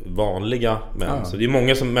då vanliga män. Ja. Så det är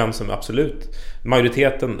många män som absolut,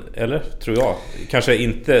 majoriteten, eller tror jag, kanske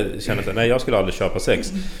inte känner att nej, jag skulle aldrig köpa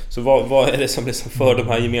sex. Så vad är det som liksom för de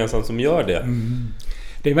här gemensamt som gör det?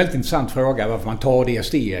 Det är en väldigt intressant fråga varför man tar det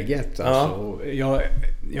steget. Alltså,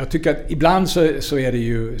 jag tycker att ibland så är det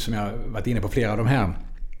ju, som jag varit inne på, flera av de här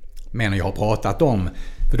männen jag har pratat om,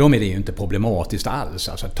 för dem är det ju inte problematiskt alls,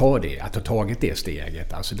 alltså att ha tagit det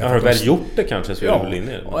steget. Alltså, har du väl gjort det kanske? Så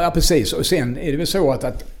ja, precis. Och sen är det väl så att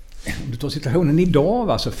om du tar situationen idag,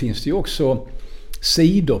 va, så finns det ju också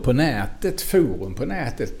sidor på nätet, forum på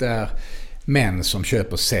nätet, där män som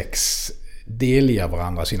köper sex delger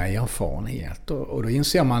varandra sina erfarenheter. Och då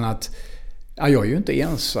inser man att jag är ju inte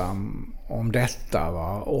ensam om detta.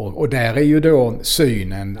 Va? Och där är ju då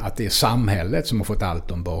synen att det är samhället som har fått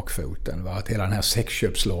allt om bakfoten. Va? Att hela den här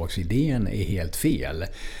sexköpslagsidén är helt fel.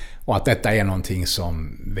 Och att detta är någonting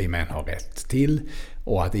som vi män har rätt till.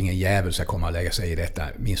 Och att ingen jävel ska komma och lägga sig i detta,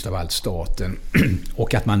 minst av allt staten.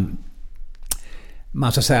 Och att man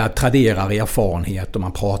så att säga traderar erfarenhet och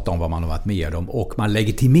man pratar om vad man har varit med om. Och man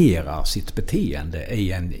legitimerar sitt beteende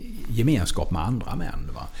i en gemenskap med andra män.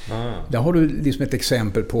 Va? Där har du liksom ett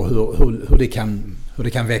exempel på hur det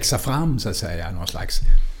kan växa fram, så att säga, någon slags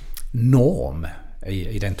norm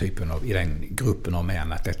i den typen av, i den gruppen av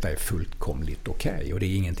män, att detta är fullkomligt okej. Och det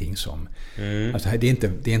är ingenting som alltså det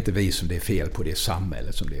är inte vi som det är fel på, det är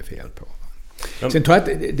samhället som det är fel på. Sen tror jag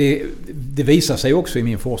att det visar sig också i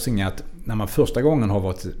min forskning att när man första gången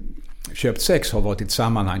har köpt sex har varit i ett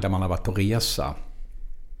sammanhang där man har varit på resa.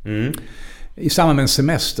 I samband med en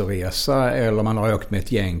semesterresa, eller man har åkt med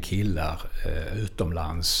ett gäng killar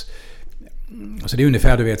utomlands. Alltså det är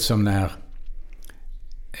ungefär, du vet, som när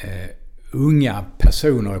unga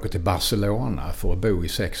personer åker till Barcelona för att bo i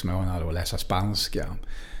 6 månader och läsa spanska.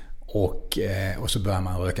 Och så börjar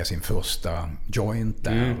man röka sin första joint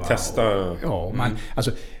där. Testa.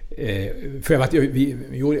 Alltså,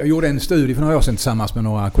 jag gjorde en studie för några år sedan tillsammans med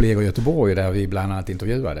några kollegor i Göteborg där vi bland annat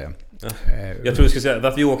intervjuade. Jag tror du skulle säga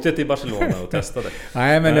varför vi åkte till Barcelona och testade.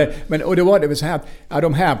 Nej, men och det var det så här att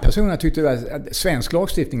de här personerna tyckte att svensk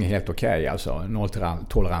lagstiftning är helt okej, alltså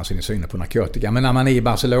nolltolerans i synen på narkotika. Men när man är i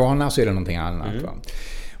Barcelona så är det någonting annat. Va?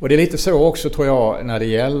 Och det är lite så också, tror jag, när det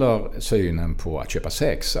gäller synen på att köpa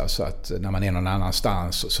sex. Alltså att när man är någon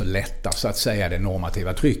annanstans så lättar, så att säga, det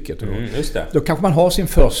normativa trycket. Och då kanske man har sin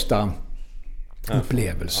första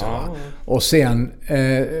upplevelse. Och sen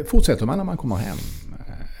fortsätter man när man kommer hem,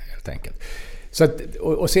 helt enkelt. Så att,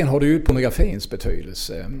 och sen har du ju pornografins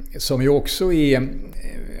betydelse, som ju också är,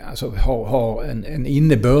 alltså har en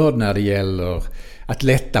innebörd när det gäller att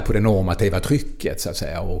lätta på det normativa trycket, så att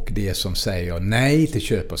säga. Och det som säger nej till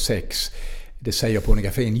köp och sex, det säger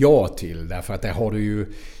pornografin ja till. Därför att där har du ju,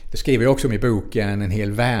 det skriver jag också om i boken, en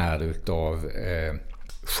hel värld utav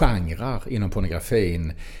genrer inom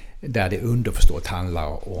pornografin där det underförstått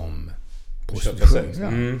handlar om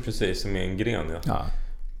prostitution. Precis, som är en gren.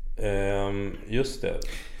 Just det.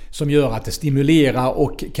 Som gör att det stimulerar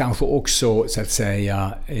och kanske också, så att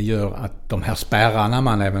säga, gör att de här spärrarna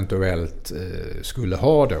man eventuellt skulle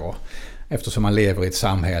ha då, eftersom man lever i ett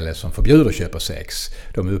samhälle som förbjuder köp och sex,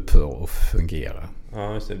 de upphör att fungera.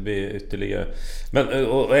 Ja, just det blir ytterligare. Men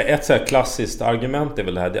och ett så här klassiskt argument är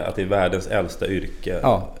väl det här att det är världens äldsta yrke.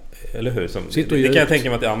 Ja. Eller hur? Det kan jag tänka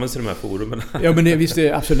mig att det används i de här forumen. Ja, men visst är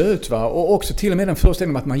det absolut, va. Och också till och med den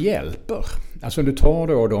föreställningen om att man hjälper. Alltså om du tar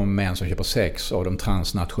då de män som köper sex och de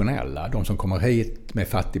transnationella, de som kommer hit med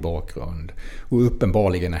fattig bakgrund och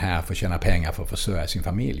uppenbarligen är här för att tjäna pengar för att försörja sin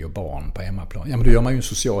familj och barn på hemmaplan. Ja, men då gör man ju en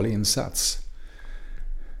social insats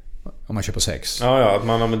om man köper sex. Ja, att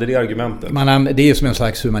man använder det argumentet. Det är ju som en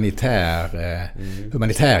slags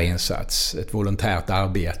humanitär insats, ett volontärt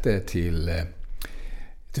arbete till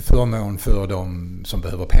förmån för de som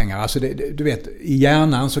behöver pengar. Alltså du vet, i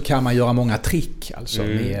hjärnan så kan man göra många trick, alltså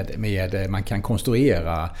med man kan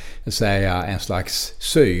konstruera, säga, en slags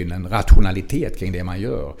syn, en rationalitet kring det man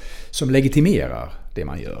gör som legitimerar det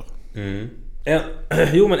man gör.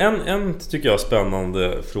 En tycker jag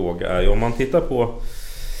spännande fråga är ju, om man tittar på,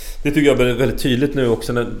 det tycker jag är väldigt tydligt nu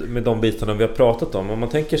också med de bitarna vi har pratat om. Om man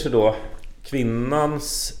tänker sig då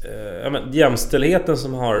kvinnans jämställdheten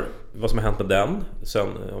vad som har hänt med den sen,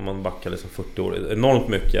 om man backar liksom 40 år, enormt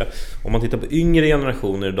mycket. Om man tittar på yngre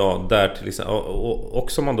generationer idag, där till exempel, och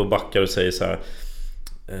också om man då backar och säger så här,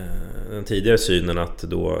 den tidigare synen att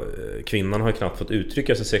då kvinnan har knappt fått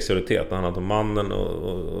uttrycka sin sexualitet. Det handlar om mannen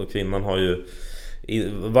och kvinnan har ju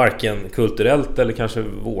varken kulturellt eller kanske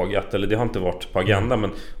vågat, eller det har inte varit på agendan. Men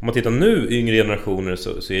om man tittar nu yngre generationer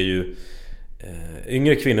så är ju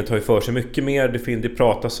yngre kvinnor tar ju för sig mycket mer. Det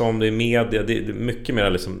pratas om det i media, det är mycket mer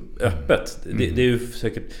liksom öppet. Det är ju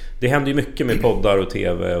säkert, det händer ju mycket med poddar och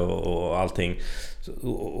tv och allting.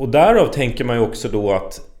 Och därav tänker man ju också då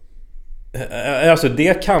att alltså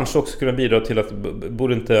det kanske också skulle bidra till att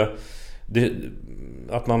borde inte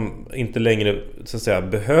att man inte längre, så att säga,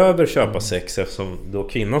 behöver köpa sex, eftersom då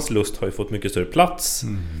kvinnans lust har ju fått mycket större plats.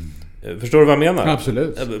 Förstår du vad jag menar?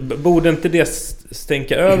 Absolut. Borde inte det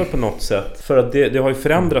stänka över på något sätt? För att det har ju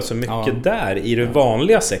förändrats så mycket där i det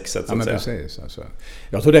vanliga sexet, så att säga. Precis, alltså.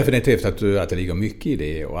 Jag tror definitivt att det ligger mycket i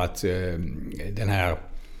det, och att den här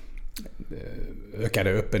ökade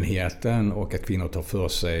öppenheten och att kvinnor tar för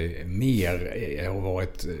sig mer har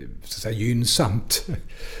varit, så att säga, gynnsamt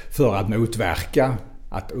för att motverka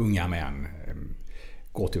att unga män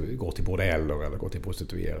går till bordeller eller går till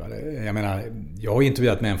prostituerade. Jag menar, jag har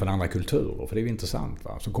intervjuat män från andra kulturer, för det är ju intressant,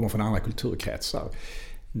 va? Som kommer från andra kulturkretsar.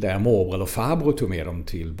 där morbror eller farbror tog med dem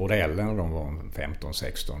till bordellen när de var 15,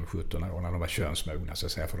 16, 17 år, när de var könsmogna så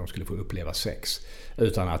att säga, för de skulle få uppleva sex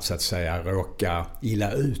utan att så att säga råka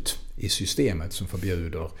illa ut i systemet som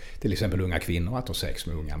förbjuder till exempel unga kvinnor att ha sex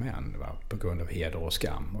med unga män, va? På grund av heder och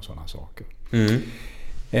skam och sådana saker.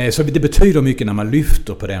 Så det betyder mycket när man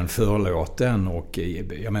lyfter på den förlåten, och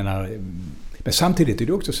jag menar, men samtidigt är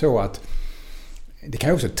det också så att det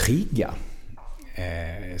kan också trigga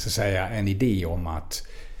så att säga en idé om att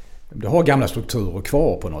du har gamla strukturer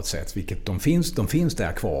kvar på något sätt, vilket de finns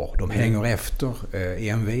där kvar. De hänger efter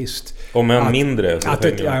envist. Om än mindre.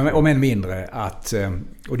 Om än mindre.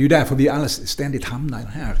 Och det är ju därför vi alla ständigt hamnar i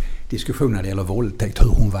den här diskussionen när det gäller våldtäkt. Hur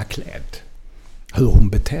hon var klädd. Hur hon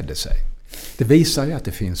betedde sig. Det visar ju att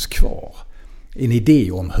det finns kvar en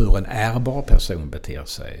idé om hur en ärbar person beter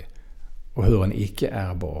sig. Och hur en icke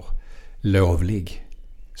ärbar,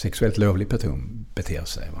 sexuellt lovlig person beter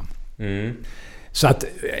sig. Va? Så att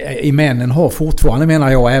i männen har fortfarande,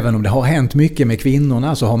 menar jag, även om det har hänt mycket med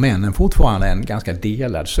kvinnorna, så har männen fortfarande en ganska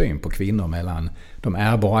delad syn på kvinnor mellan de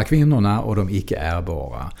ärbara kvinnorna och de icke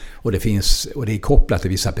ärbara. Och det är kopplat till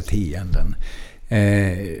vissa beteenden.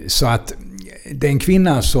 Så att den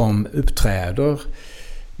kvinna som uppträder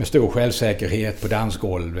med stor självsäkerhet på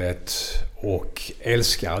dansgolvet och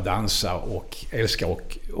älskar att dansa och älskar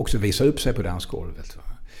och också visa upp sig på dansgolvet, va?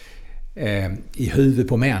 I huvudet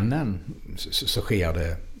på männen så sker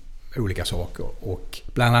det olika saker, och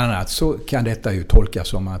bland annat så kan detta ju tolkas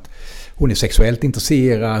som att hon är sexuellt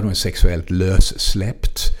intresserad, hon är sexuellt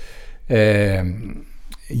lössläppt.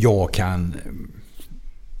 Jag kan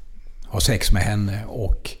ha sex med henne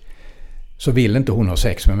och så vill inte hon ha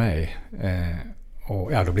sex med mig.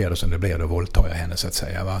 Och då blir det som det blir, då våldtar jag henne så att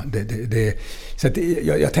säga. Va? Så att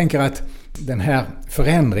jag tänker att den här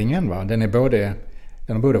förändringen, va, den har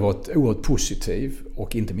både varit oerhört positiv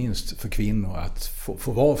och inte minst för kvinnor att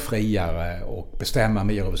få vara friare och bestämma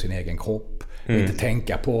mer över sin egen kropp. Och inte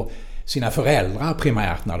tänka på sina föräldrar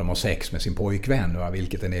primärt när de har sex med sin pojkvän, va?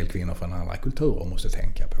 Vilket en del kvinnor från andra kulturer måste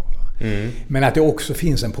tänka på. Men att det också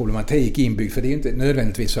finns en problematik inbyggd, för det är inte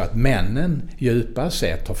nödvändigtvis så att männen djupast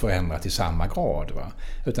sett har förändrat i samma grad. Va?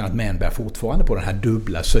 Utan att män bär fortfarande på den här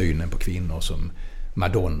dubbla synen på kvinnor som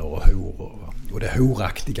madonnor och horor. Va? Och det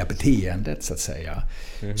horaktiga beteendet så att säga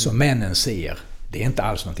som männen ser, det är inte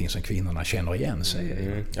alls någonting som kvinnorna känner igen sig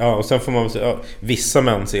i. Ja, och sen får man säga, vissa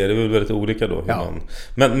män ser det är väl väldigt olika då.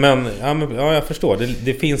 Men jag förstår.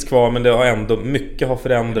 Det finns kvar, men det har ändå mycket har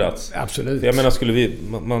förändrats. Absolut. För jag menar, skulle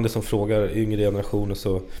man som frågar yngre generationer,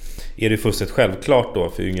 så är det fullständigt självklart då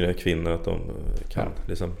för yngre kvinnor att de kan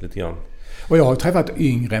liksom lite grann. Och jag har träffat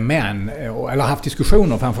yngre män, eller haft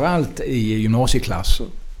diskussioner framförallt i gymnasieklasser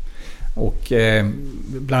och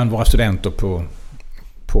bland våra studenter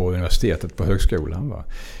på universitetet, på högskolan. Va?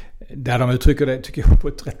 Där de uttrycker det, tycker jag, på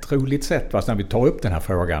ett rätt roligt sätt. Va? När vi tar upp den här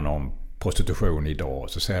frågan om prostitution idag,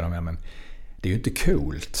 så säger de, men det är ju inte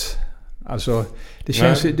coolt. Alltså, det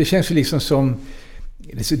känns ju liksom som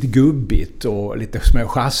det är lite gubbigt och lite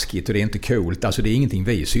småsjaskigt, och det är inte coolt. Alltså det är ingenting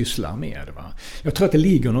vi sysslar med. Va? Jag tror att det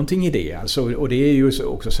ligger någonting i det. Alltså, och det är ju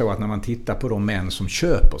också så att när man tittar på de män som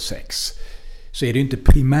köper sex, så är det inte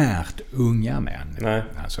primärt unga män. Nej.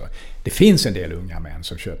 Alltså, det finns en del unga män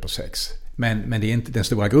som köper sex. Men det är inte, den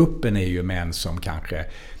stora gruppen är ju män som kanske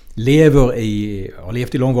har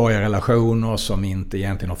levt i långvariga relationer, som inte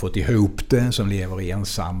egentligen har fått ihop det, som lever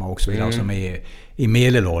ensamma och så vidare, som är i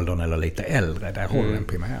medelåldern eller lite äldre. Där har du den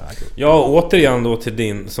primära gruppen. Ja, återigen då till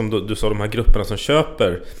din, som du sa, de här grupperna som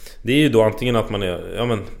köper. Det är ju då antingen att man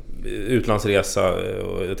är utlandsresa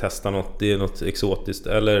och testa något, det är något exotiskt,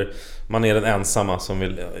 eller man är den ensamma som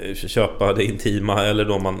vill köpa det intima, eller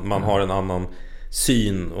då man har en annan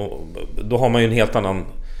syn, och då har man ju en helt annan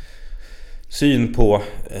syn på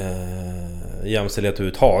jämställdhet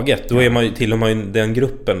överhuvudtaget. Då är man ju, tillhör man ju den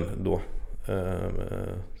gruppen då.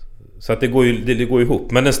 Så att det går ju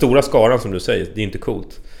ihop. Men den stora skaran, som du säger, det är inte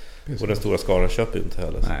coolt. Precis. Och den stora skaran köper ju inte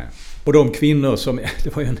heller. Nej. Och de kvinnor som,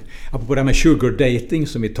 det var ju apropå det med sugar dating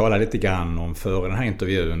som vi talade lite grann om före den här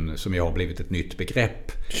intervjun, som ju har blivit ett nytt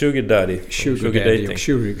begrepp. Sugar daddy.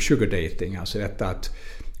 Sugar dating. Alltså detta att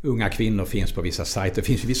unga kvinnor finns på vissa sajter. Det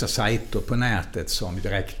finns ju vissa sajter på nätet som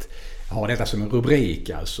direkt har detta som en rubrik,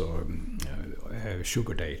 alltså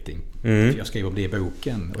sugar dating. Jag skriver om det i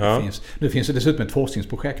boken. Och nu finns det dessutom ett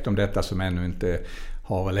forskningsprojekt om detta som ännu inte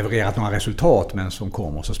har levererat några resultat, men som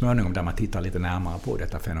kommer så småningom, där man tittar lite närmare på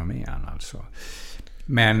detta fenomen. Alltså.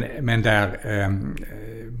 Men där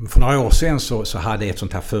för några år sedan så hade ett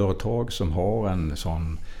sånt här företag som har en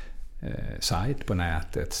sån sajt på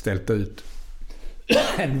nätet ställt ut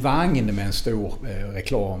en vagn med en stor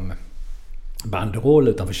reklam banderoll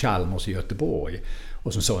utanför Chalmers i Göteborg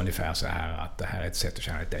och som sa ungefär så här att det här är ett sätt att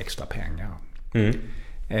tjäna lite extra pengar.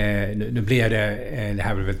 Nu blev det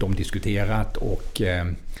här blev väldigt omdiskuterat och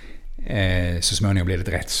så småningom blev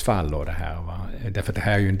det ett rättsfall av det här. Va? Därför att det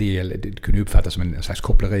här är ju en del, det kunde uppfattas som en slags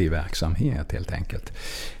koppleriverksamhet helt enkelt.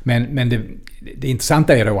 Men det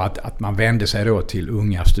intressanta är då att man vände sig då till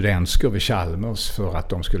unga studentskor vid Chalmers för att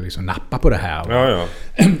de skulle liksom nappa på det här. Va? Ja.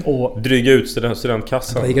 Och dryga ut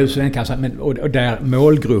studentkassan. Dryga ut studentkassan, och där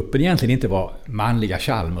målgruppen egentligen inte var manliga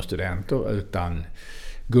Chalmers-studenter utan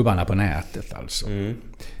gubbarna på nätet alltså.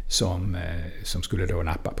 Som skulle då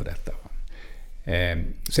nappa på detta.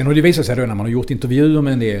 Sen har det visat sig då när man har gjort intervjuer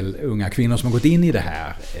med en del unga kvinnor som har gått in i det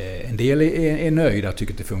här. En del är nöjda och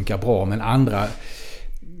tycker att det funkar bra, men andra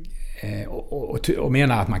och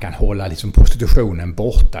menar att man kan hålla liksom prostitutionen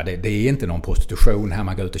borta. Det är inte någon prostitution här,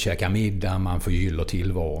 man går ut och käkar middag, man förgyller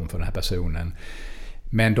tillvaron för den här personen.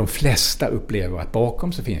 Men de flesta upplever att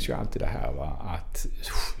bakom så finns ju alltid det här, va? Att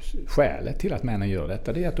skälet till att männen gör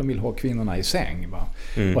detta, det är att de vill ha kvinnorna i säng. Va?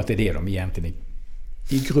 Och att det är det de egentligen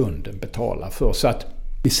i grunden betalar för. Så att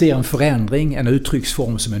vi ser en förändring, en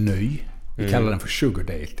uttrycksform som är ny. Vi kallar den för sugar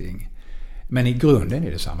dating. Men i grunden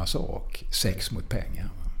är det samma sak. Sex mot pengar.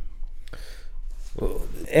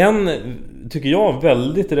 En, tycker jag,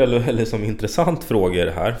 väldigt som intressant fråga är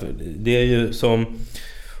det här. Det är ju som...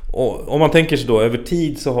 Om man tänker sig då, över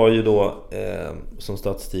tid så har ju då, som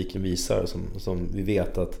statistiken visar, som vi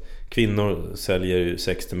vet att kvinnor säljer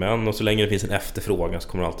sex till män, och så länge det finns en efterfrågan så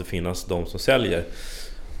kommer det alltid finnas de som säljer.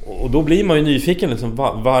 Och då blir man ju nyfiken liksom,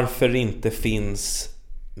 varför det inte finns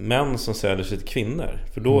män som säljer sig till kvinnor.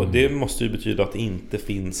 För då, det måste ju betyda att det inte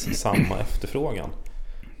finns samma efterfrågan.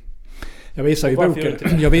 Jag visar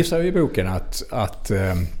i boken att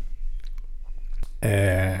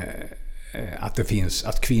det finns,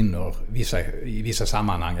 att kvinnor i vissa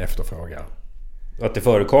sammanhang efterfrågar. Att det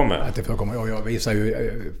förekommer? Att det förekommer. Och jag visar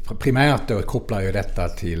ju primärt då kopplar ju detta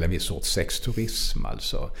till en viss sorts sexturism.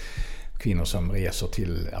 Alltså kvinnor som reser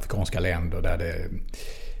till afrikanska länder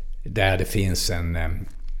där det finns en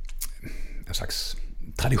slags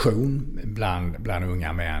tradition bland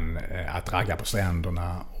unga män att ragga på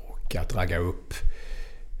stränderna och att ragga upp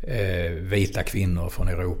vita kvinnor från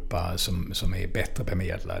Europa som är bättre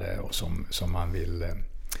bemedlade och som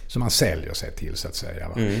man säljer sig till, så att säga.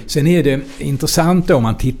 Va? Sen är det intressant då, om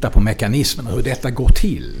man tittar på mekanismerna, hur detta går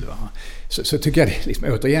till. Va? Så tycker jag det liksom,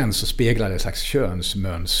 återigen så speglar det ett slags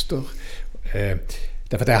könsmönster.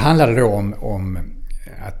 Därför att det handlar då om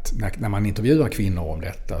att när man intervjuar kvinnor om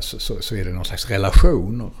detta så är det någon slags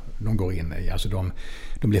relationer de går in i. Alltså de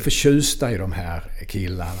blir förtjusta i de här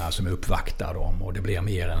killarna som uppvaktar dem, och det blir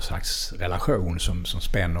mer en slags relation som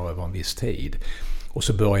spänner över en viss tid. Och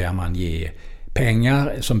så börjar man ge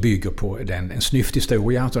pengar som bygger på en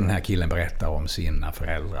snyfthistoria som den här killen berättar om sina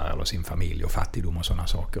föräldrar eller sin familj och fattigdom och sådana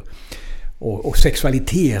saker. Och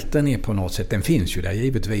sexualiteten är på något sätt, den finns ju där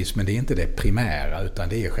givetvis, men det är inte det primära, utan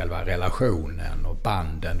det är själva relationen och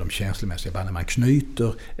banden, de känslomässiga banden man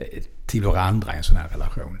knyter till varandra i en sån här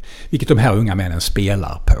relation. Vilket de här unga männen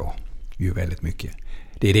spelar på ju väldigt mycket.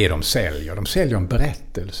 Det är det de säljer. De säljer en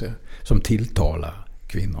berättelse som tilltalar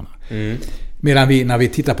kvinnorna. Medan när vi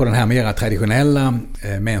tittar på den här mera traditionella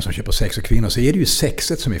män som köper sex och kvinnor, så är det ju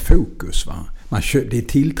sexet som är fokus. Va? Det är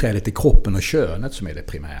tillträdet till kroppen och könet som är det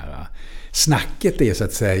primära. Snacket är så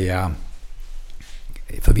att säga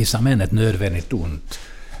för vissa män ett nödvändigt ont.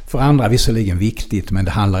 För andra visserligen viktigt, men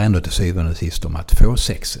det handlar ändå till syvende och sist om att få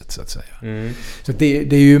sexet, så att säga. Så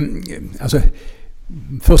det är ju... Alltså,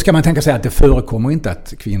 först ska man tänka sig att det förekommer inte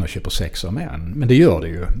att kvinnor köper sex av män. Men det gör det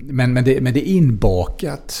ju. Men det är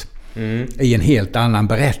inbakat i en helt annan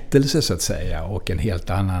berättelse, så att säga. Och en helt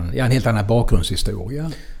annan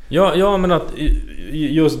bakgrundshistoria. Ja, men att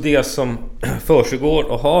just det som försiggår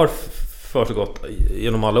och har försiggått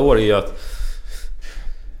genom alla år är ju att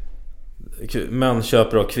män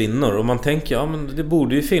köper av kvinnor, och man tänker men det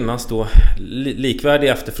borde ju finnas då likvärdig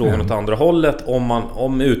efterfrågan åt andra hållet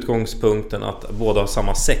om utgångspunkten att båda har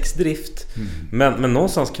samma sexdrift. Men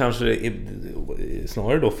någonstans kanske det är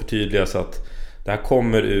snarare då förtydligas att det här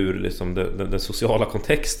kommer ur liksom den sociala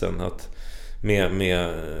kontexten, att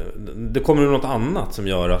det kommer ur något annat som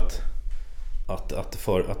gör att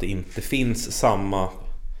det inte finns samma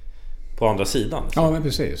på andra sidan. Ja, men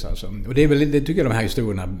precis. Alltså. Och det tycker jag de här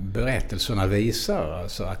historierna, berättelserna visar.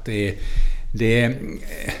 Alltså, att det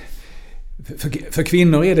för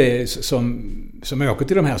kvinnor är det som åker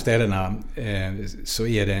till de här ställena, så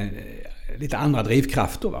är det lite andra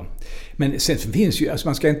drivkrafter. Va? Men sen finns ju, alltså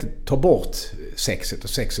man ska inte ta bort sexet och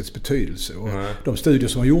sexets betydelse. Och de studier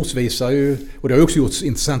som har gjorts visar ju, och det har också gjorts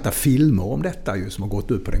intressanta filmer om detta ju, som har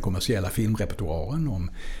gått upp på den kommersiella filmrepertoaren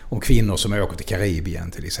om kvinnor som åker till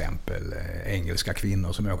Karibien till exempel, engelska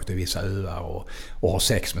kvinnor som åker till vissa öar och har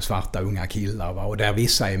sex med svarta unga killar. Va? Och där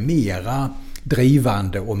vissa är mera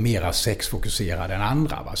drivande och mera sexfokuserade än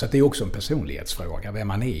andra. Va? Så att det är också en personlighetsfråga, vem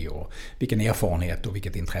man är och vilken erfarenhet och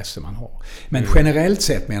vilket intresse man har. Men generellt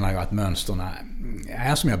sett menar jag att mönsterna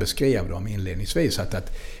är som jag beskrev dem inledningsvis,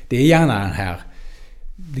 att det är gärna den här,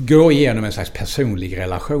 det går igenom en slags personlig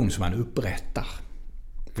relation som man upprättar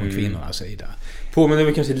från kvinnornas sida. Påminner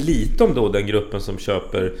vi kanske lite om då den gruppen som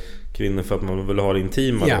köper kvinnor för att man vill ha det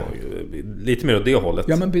intima då. Lite mer åt det hållet.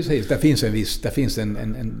 Ja, men precis, där finns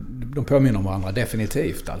de påminner om varandra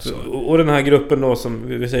definitivt alltså. Och den här gruppen då, som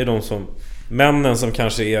vi säger, de som männen som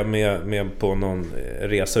kanske är med på någon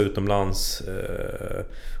resa utomlands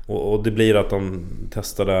och det blir att de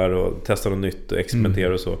testar där och testar något nytt och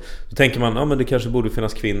experimenterar och så. Då tänker man, men det kanske borde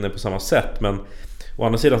finnas kvinnor på samma sätt, men å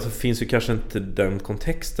andra sidan så finns ju kanske inte den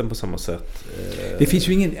kontexten på samma sätt. Det finns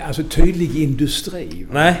ju ingen tydlig industri.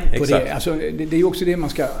 Nej, exakt. Det är ju också det man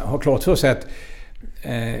ska ha klart för sig, att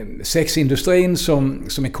sexindustrin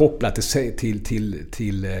som är kopplad till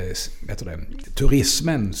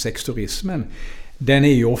turismen, sexturismen, den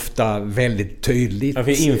är ju ofta väldigt tydligt... Det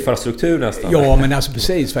finns infrastruktur nästan. Ja, men alltså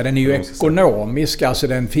precis, för den är ju ekonomisk. Alltså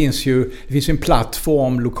det finns ju en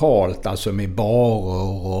plattform lokalt, alltså med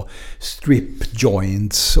barer och strip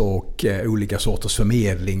joints och olika sorters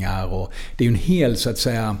förmedlingar. Och det är ju en hel, så att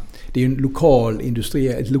säga, det är ju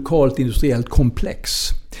ett lokalt industriellt komplex.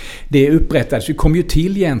 Det upprättades, det kom ju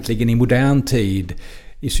till egentligen i modern tid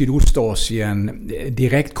i Sydostasien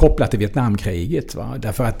direkt kopplat till Vietnamkriget. Va?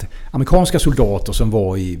 Därför att amerikanska soldater som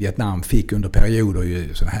var i Vietnam fick under perioder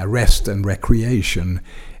ju sådana här rest and recreation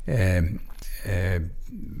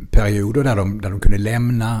perioder där de kunde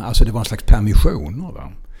lämna, alltså det var en slags permissioner.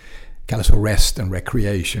 Va? Kallas för rest and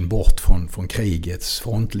recreation, bort från krigets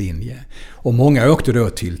frontlinje. Och många åkte då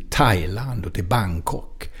till Thailand och till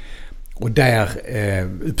Bangkok. Och där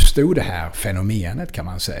uppstod det här fenomenet, kan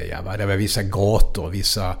man säga. Va? Det var vissa gator,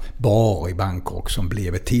 vissa barer i Bangkok som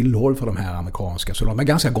blev ett tillhåll för de här amerikanska. Så de var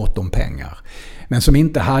ganska gott om pengar. Men som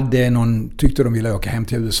inte hade någon, tyckte de ville åka hem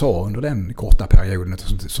till USA under den korta perioden.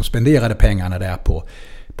 Som spenderade pengarna där på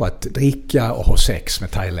att dricka och ha sex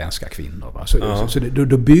med thailändska kvinnor. Va? Så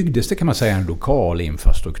då byggdes det, kan man säga, en lokal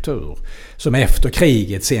infrastruktur. Som efter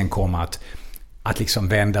kriget sen kom att liksom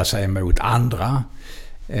vända sig mot andra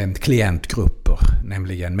klientgrupper,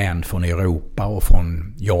 nämligen män från Europa och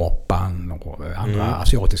från Japan och andra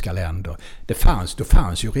asiatiska länder. Då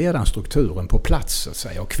fanns ju redan strukturen på plats, så att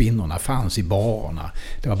säga, och kvinnorna fanns i barerna.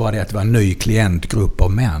 Det var bara det att det var en ny klientgrupp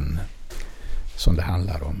av män som det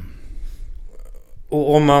handlade om.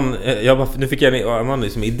 Och om man, nu fick jag en annan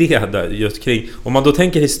liksom idé där just kring, om man då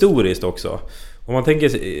tänker historiskt också. Om man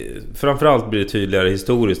tänker, framförallt blir det tydligare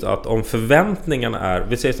historiskt att om förväntningarna är,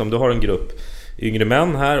 vi säger som du har en grupp yngre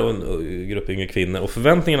män här och en grupp yngre kvinnor, och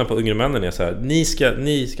förväntningarna på yngre männen är så här: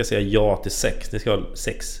 ni ska säga ja till sex, ni ska ha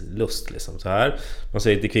sexlust liksom, så här. Man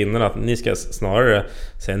säger till kvinnorna att ni ska snarare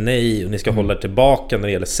säga nej och ni ska hålla tillbaka när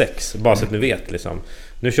det gäller sex, bara så att ni vet liksom,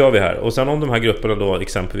 nu kör vi här. Och sen om de här grupperna då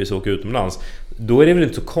exempelvis åker utomlands, då är det väl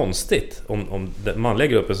inte så konstigt om den manliga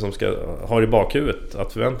gruppen som ska ha i bakhuvudet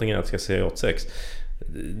att förväntningen är att ska säga ja till sex,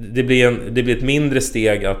 det blir ett mindre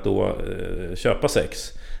steg att då köpa sex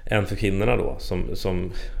än för kvinnorna då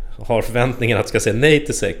som har förväntningen att ska säga nej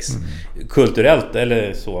till sex kulturellt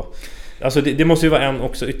eller så. Alltså det måste ju vara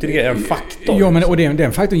ytterligare en faktor. Ja, men och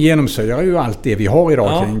den faktorn genomsyrar ju allt det vi har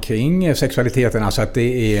idag kring sexualiteten. Alltså att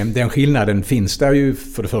den skillnaden finns där ju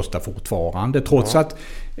för det första fortfarande, trots att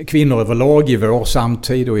kvinnor överlag i vår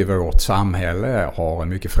samtid och i vårt samhälle har en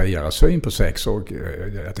mycket friare syn på sex, och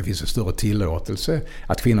att det finns en större tillåtelse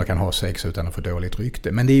att kvinnor kan ha sex utan att få dåligt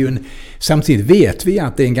rykte. Men det är ju samtidigt vet vi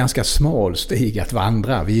att det är en ganska smal stig att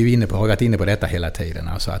vandra. Vi är ju har varit inne på detta hela tiden.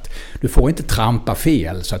 Alltså att du får inte trampa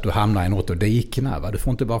fel så att du hamnar i något och dikna. Va? Du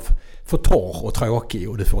får inte vara för torr och tråkig,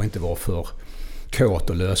 och du får inte vara för kåt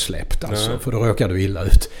och lössläppt. Alltså, för då råkar du illa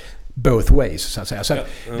ut. Both ways, så att säga. Så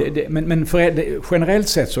men generellt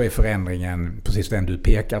sett så är förändringen precis den du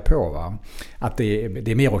pekar på, va? Att det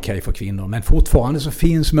är mer okej för kvinnor, men fortfarande så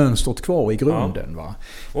finns mönstret kvar i grunden. Va?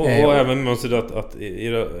 Och även mönstret att i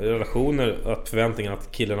relationer, att förväntningen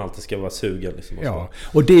att killen alltid ska vara sugen liksom,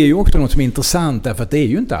 och det är ju också något som är intressant, därför att det är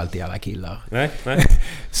ju inte alltid alla killar. Nej.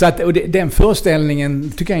 Så att, och den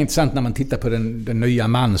föreställningen tycker jag är intressant när man tittar på den nya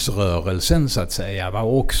mansrörelsen, så att säga. Va?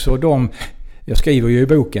 Och också Jag skriver ju i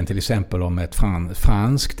boken till exempel om ett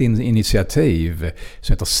franskt initiativ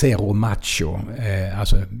som heter Zero Macho,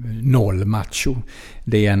 alltså noll macho.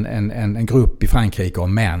 Det är en grupp i Frankrike av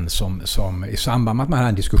män som i samband med att man hade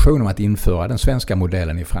en diskussion om att införa den svenska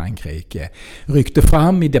modellen i Frankrike ryckte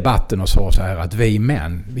fram i debatten och sa så här att vi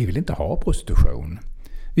män, vi vill inte ha prostitution.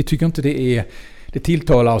 Vi tycker inte det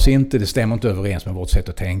tilltalar oss inte, det stämmer inte överens med vårt sätt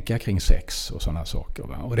att tänka kring sex och sådana saker.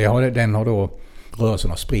 Va? Och rörelsen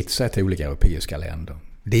har spritt sig till olika europeiska länder.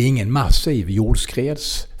 Det är ingen massiv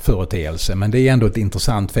jordskredsföreteelse, men det är ändå ett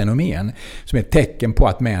intressant fenomen som är ett tecken på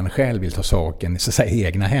att män själv vill ta saken i sig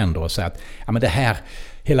egna händer och säga att ja, men det här,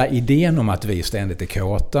 hela idén om att vi ständigt är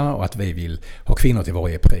kåta och att vi vill ha kvinnor till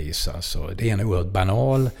varje pris, alltså, det är en oerhört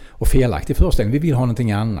banal och felaktig föreställning. Vi vill ha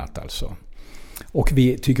någonting annat alltså. Och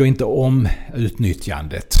vi tycker inte om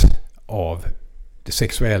utnyttjandet av det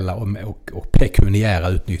sexuella och pekuniära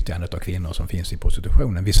utnyttjandet av kvinnor som finns i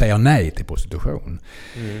prostitutionen. Vi säger nej till prostitution.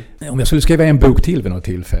 Om jag skulle skriva en bok till vid något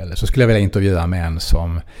tillfälle så skulle jag vilja intervjua män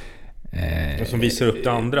som visar upp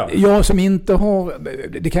det andra. Ja, som inte har...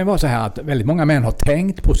 Det kan ju vara så här att väldigt många män har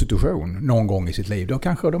tänkt prostitution någon gång i sitt liv. Det har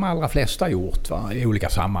kanske de allra flesta gjort, va? I olika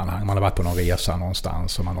sammanhang. Man har varit på någon resa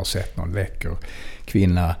någonstans och man har sett någon läcker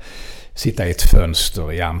kvinna sitta i ett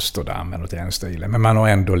fönster i Amsterdam eller något i den stilen. Men man har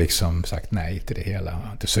ändå liksom sagt nej till det hela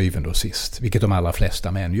till syvende och sist. Vilket de allra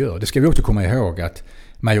flesta män gör. Det ska vi också komma ihåg att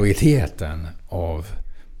majoriteten av,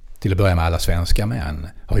 till att börja med alla svenska män,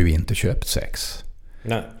 har ju inte köpt sex.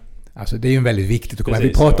 Nej. Alltså det är ju väldigt viktigt att komma ihåg.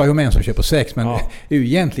 Vi pratar ju om män som köper sex, men det är ju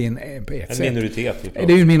egentligen på ett sätt. En minoritet.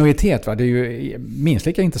 Det är ju en minoritet, va? Det är ju minst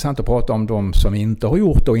lika intressant att prata om de som inte har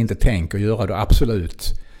gjort det och inte tänker göra det och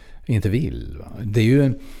absolut inte vill. Va? Det är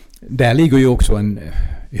ju där ligger ju också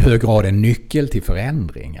i hög grad en nyckel till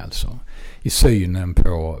förändring alltså, i synen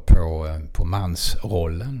på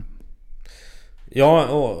mansrollen. Ja,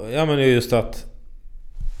 men det är just att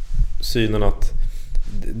synen att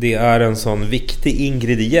det är en sån viktig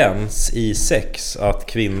ingrediens i sex att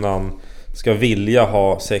kvinnan ska vilja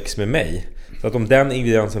ha sex med mig. Så att om den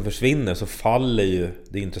ingrediensen försvinner så faller ju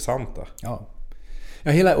det intressanta. Ja.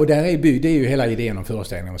 Ja, och där det är ju hela idén om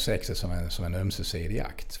föreställningen om sexet som en ömsesidig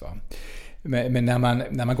akt. Va? Men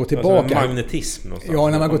när man går tillbaka... Alltså en magnetism någonstans. Ja,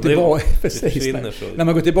 när man går tillbaka... Precis. När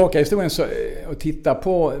man går tillbaka i historien och tittar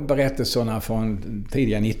på berättelserna från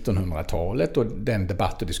tidiga 1900-talet och den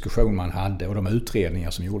debatt och diskussion man hade och de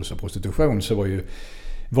utredningar som gjordes om prostitution, så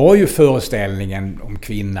var ju föreställningen om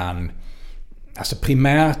kvinnan... Alltså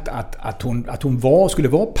primärt att hon skulle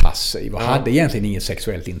vara passiv och hade egentligen inget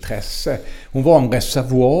sexuellt intresse. Hon var en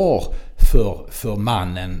reservoar för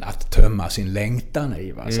mannen att tömma sin längtan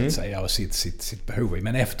i, va, så att säga, och sitt behov i.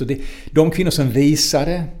 Men efter det, de kvinnor som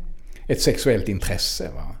visade ett sexuellt intresse,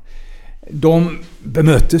 va, de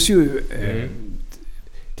bemöttes ju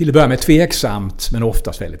till att börja med tveksamt men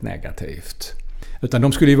oftast väldigt negativt. Utan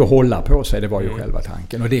de skulle ju hålla på sig, det var ju själva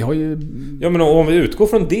tanken. Och det har ju... Ja, men om vi utgår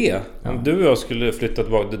från det, om du och jag skulle flytta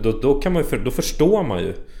tillbaka, då förstår man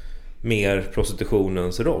ju mer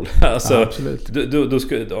prostitutionens roll. Alltså, ja,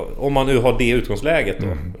 absolut. Om man nu har det utgångsläget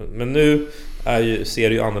då. Men nu ser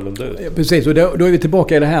det ju annorlunda ut. Ja, precis, och då är vi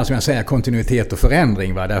tillbaka i det här som jag säger, kontinuitet och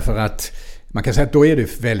förändring. Va? Därför att man kan säga att då är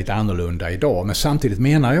det väldigt annorlunda idag. Men samtidigt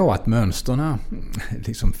menar jag att mönsterna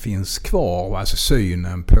liksom finns kvar. Va? Alltså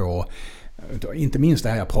synen på... Inte minst det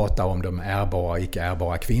här jag pratar om de ärbara och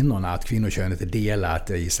icke-ärbara kvinnorna, att kvinnokönet är delat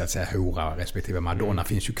i så att säga hora respektive madonna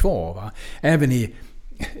finns ju kvar. Va? Även i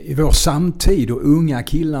vår samtid och unga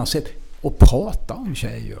killar sett och prata om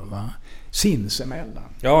tjejer, va? Sinsemellan.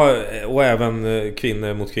 Ja, och även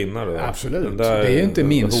kvinnor mot kvinnor då. Absolut. Det är inte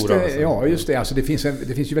minst ja, just det. Alltså det finns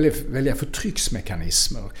ju väldigt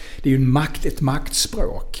förtrycksmekanismer. Det är ju ett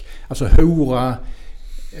maktspråk. Alltså hora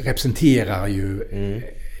representerar ju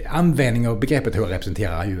användning av begreppet hora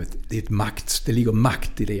representerar ju det ligger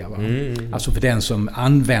makt i det, va? Alltså för den som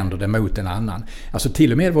använder det mot en annan. Alltså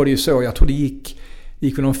till och med var det ju så, jag tror det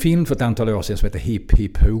gick för någon film för ett antal år sedan som heter Hipp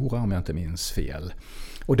Hipp Hora, om jag inte minns fel.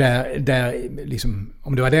 Och där liksom,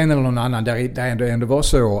 om det var den eller någon annan, där ändå var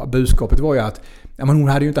så, budskapet var ju att hon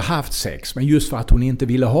hade ju inte haft sex, men just för att hon inte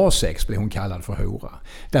ville ha sex blev hon kallad för hora.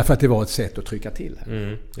 Därför att det var ett sätt att trycka till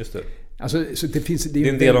henne. Just det. Alltså, så det är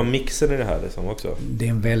en del av mixen i det här liksom också. Det är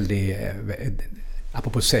en väldigt,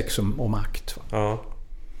 apropå sex och makt. Va? Ja.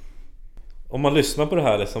 Om man lyssnar på det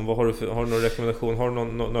här liksom, har du någon rekommendation, har du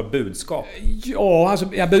några budskap? Ja, alltså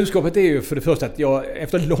budskapet är ju för det första att jag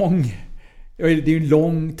efter det är ju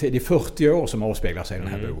lång tid, det är 40 år som avspeglar sig i den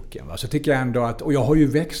här boken. Va? Så tycker jag ändå att, och jag har ju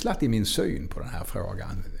växlat i min syn på den här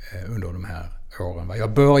frågan under de här åren. Va?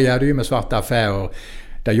 Jag började ju med Svarta affärer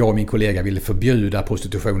där jag och min kollega ville förbjuda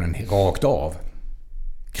prostitutionen rakt av.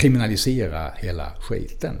 kriminalisera hela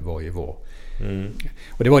skiten var ju vår.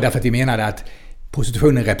 Och det var därför att vi menade att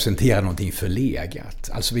prostitutionen representerar någonting förlegat.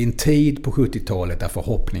 Alltså vid en tid på 70-talet där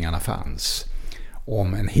förhoppningarna fanns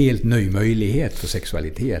om en helt ny möjlighet för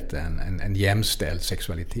sexualiteten, en jämställd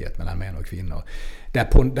sexualitet mellan män och kvinnor.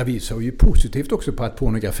 Där vi såg ju positivt också på att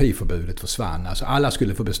pornografiförbudet försvann. Alltså alla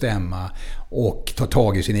skulle få bestämma och ta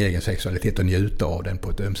tag i sin egen sexualitet och njuta av den på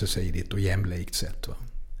ett ömsesidigt och jämlikt sätt. Va?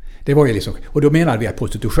 Det var ju liksom, och då menade vi att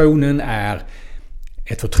prostitutionen är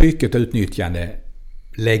ett förtryck, ett utnyttjande.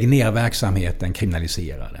 Lägg ner verksamheten,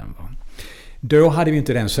 kriminalisera den. Va? Då hade vi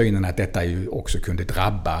inte den synen att detta ju också kunde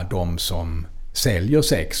drabba de som säljer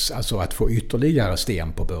sex, alltså att få ytterligare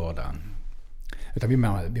sten på bördan. Utan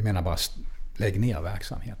vi menar bara lägg ner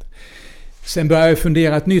verksamheten. Sen började jag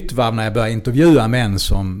fundera ett nytt varv när jag började intervjua män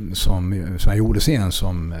som jag gjorde sen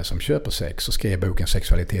som köper sex, och skrev boken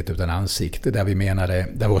Sexualitet utan ansikte,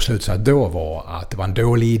 där vår slutsats då var att det var en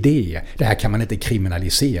dålig idé. Det här kan man inte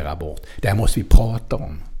kriminalisera bort. Det här måste vi prata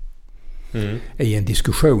om. I en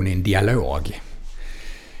diskussion, i en dialog.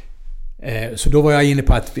 Så då var jag inne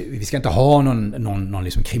på att vi ska inte ha någon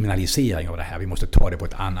liksom kriminalisering av det här. Vi måste ta det på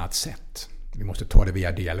ett annat sätt. Vi måste ta det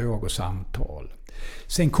via dialog och samtal.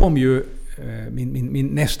 Sen kom ju min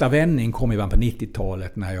nästa vändning kom ju på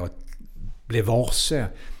 90-talet när jag blev varse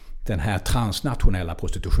den här transnationella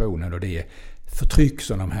prostitutionen och det förtryck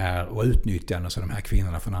som de här och utnyttjande som de här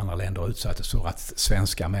kvinnorna från andra länder utsattes för, att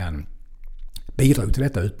svenska män bidrog till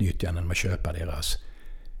detta utnyttjande med att köpa deras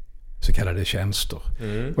så kallade tjänster.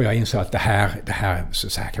 Och jag insåg att det här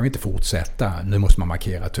så här kan vi inte fortsätta. Nu måste man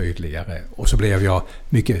markera tydligare. Och så blev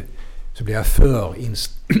jag för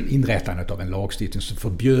inrättandet av en lagstiftning som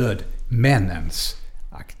förbjöd männens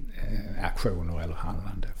aktioner eller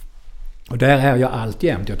handlande. Och där är jag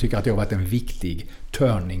alltjämt. Jag tycker att det har varit en viktig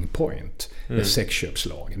turning point med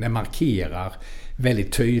sexköpslagen. Den markerar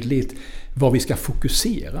väldigt tydligt vad vi ska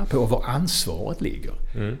fokusera på och var ansvaret ligger.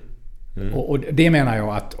 Och det menar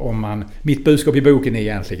jag att mitt budskap i boken är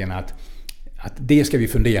egentligen att det ska vi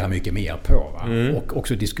fundera mycket mer på. Va? Och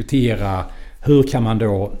också diskutera hur kan man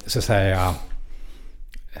då så att säga,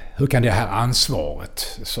 hur kan det här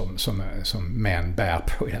ansvaret som män bär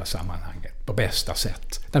på i det här sammanhanget på bästa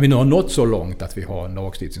sätt. När vi nu har nått så långt att vi har en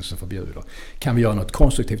lagstiftning som förbjuder, kan vi göra något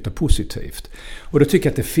konstruktivt och positivt. Och då tycker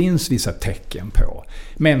jag att det finns vissa tecken på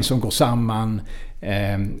män som går samman,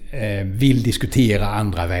 vill diskutera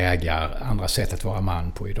andra vägar, andra sätt att vara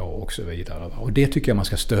man på idag och så vidare. Och det tycker jag man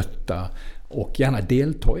ska stötta och gärna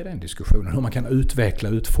delta i den diskussionen. Hur man kan utveckla,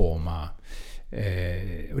 utforma.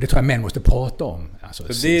 Och det tror jag män måste prata om.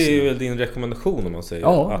 Alltså, så det är ju väl din rekommendation om man säger.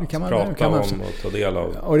 Ja, att kan man prata om och ta del av.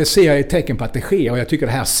 Och det ser jag ett tecken på att det sker. Och jag tycker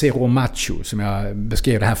det här Zero Macho som jag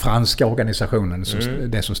beskrev, den här franska organisationen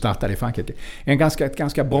det som startade i Frankrike, är ett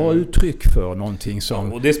ganska bra uttryck för någonting som...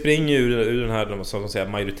 Ja, och det springer ju ur den här som säga,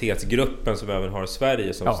 majoritetsgruppen som vi även har i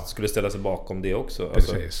Sverige som skulle ställa sig bakom det också.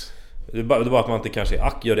 Precis. Alltså, det är bara att man inte kanske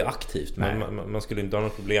gör det aktivt. Men man skulle inte ha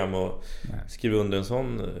något problem att skriva under en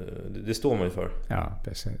sån. Det står man ju för. Ja,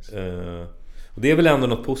 precis. Och det är väl ändå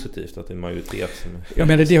något positivt att det är en majoritet som... Ja,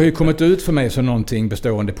 men det har ju kommit ut för mig som någonting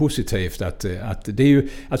bestående positivt. Att det är ju,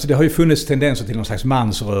 alltså det har ju funnits tendenser till någon slags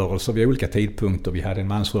mansrörelse vid olika tidpunkter. Vi hade en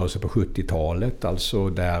mansrörelse på 70-talet, alltså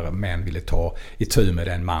där män ville ta itu med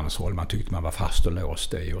den mansroll man tyckte man var fast och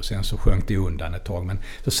låst i. Och sen så sjönk det undan ett tag. Men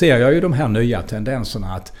så ser jag ju de här nya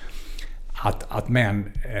tendenserna att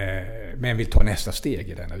män vill ta nästa steg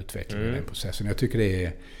i den utvecklingen, i den processen. Jag tycker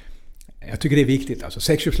det är viktigt. Alltså,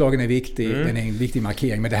 sexköpslagen är viktig, den är en viktig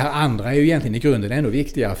markering. Men det här andra är ju egentligen i grunden ännu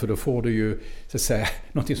viktigare, för då får du ju så att säga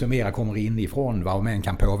någonting som mera kommer inifrån, och män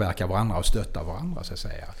kan påverka varandra och stötta varandra så att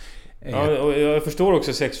säga. Ja, och jag förstår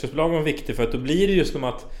också att sexköpslagen är viktig, för att då blir det just som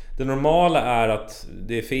att det normala är att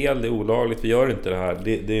det är fel, det är olagligt, vi gör inte det här.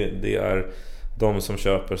 Det är de som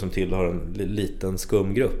köper som tillhör en liten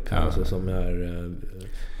skumgrupp. Ja. Alltså, som är...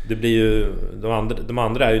 Det blir ju, de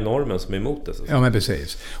andra är ju normen som är emot det. Så. Ja, men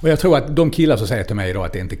precis. Och jag tror att de killar som säger till mig idag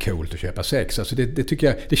att det är inte coolt att köpa sex, alltså det tycker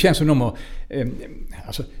jag, det känns som de har,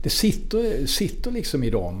 alltså det sitter liksom i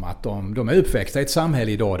dem att de är uppväxta i ett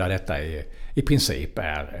samhälle idag där detta är, i princip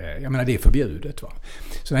är, jag menar det är förbjudet. Va?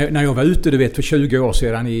 Så när jag var ute, du vet, för 20 år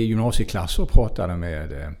sedan i gymnasieklasser och pratade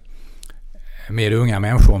med unga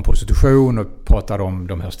människor om prostitution och pratade om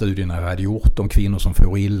de här studierna jag hade gjort om kvinnor som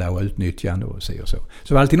får illa och utnyttjande och så. Så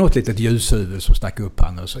det var alltid något litet ljushuvud som stack upp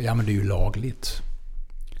han och så, ja men det är ju lagligt.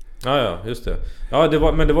 Ja, just det.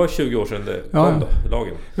 Ja, men det var 20 år sedan det kom då,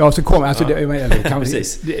 lagen. Ja, så kom, alltså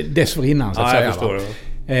precis. Dessförinnan så att säga. Jag förstår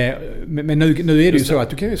Men nu är det ju så att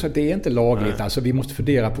du kan ju säga att det är inte lagligt. Nej. Alltså vi måste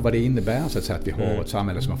fundera på vad det innebär så att säga, att vi har ett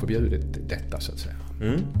samhälle som har förbjudit detta så att säga.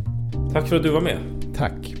 Tack för att du var med.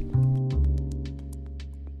 Tack.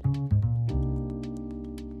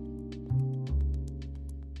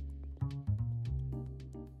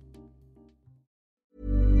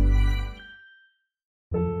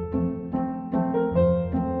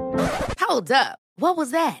 Hold up. What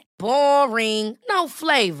was that? Boring. No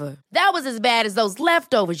flavor. That was as bad as those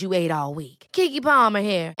leftovers you ate all week. Keke Palmer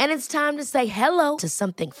here, and it's time to say hello to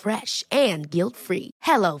something fresh and guilt-free.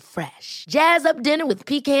 Hello Fresh. Jazz up dinner with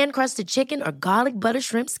pecan-crusted chicken or garlic butter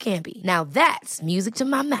shrimp scampi. Now that's music to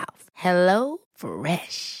my mouth. Hello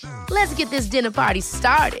Fresh. Let's get this dinner party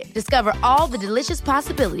started. Discover all the delicious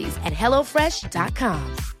possibilities at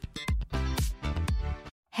hellofresh.com.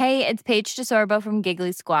 Hey, it's Paige DeSorbo from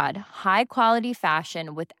Giggly Squad. High quality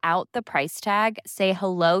fashion without the price tag. Say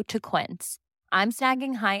hello to Quince. I'm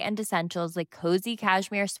snagging high-end essentials like cozy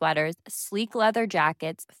cashmere sweaters, sleek leather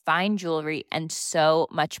jackets, fine jewelry, and so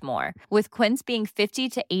much more. With Quince being 50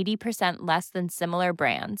 to 80% less than similar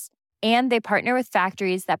brands. And they partner with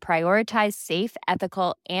factories that prioritize safe,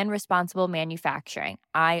 ethical, and responsible manufacturing.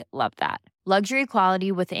 I love that. Luxury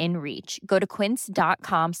quality within reach. Go to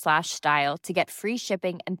quince.com/style to get free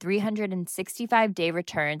shipping and 365-day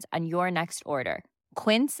returns on your next order.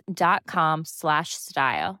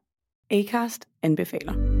 Quince.com/style. Acast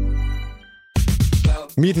anbefaler.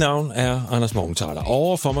 Mit navn er Anders Morgenthaler.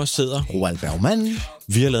 Over for mig sidder Roald Bergmann.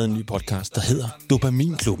 Vi har lavet en ny podcast, der hedder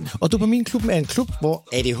Dopaminklubben. Og Dopaminklubben er en klub, hvor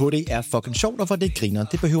ADHD er fucking sjovt, og hvor det griner.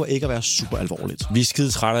 Det behøver ikke at være super alvorligt. Vi er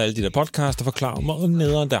skide trætte af alle de der podcasts, der forklarer mig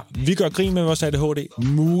nederen der. Vi gør grin med vores ADHD.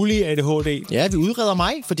 Mulig ADHD. Ja, vi udreder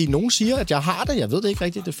mig, fordi nogen siger, at jeg har det. Jeg ved det ikke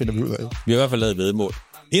rigtigt, det finder vi ud af. Vi har i hvert fald lavet væddemål.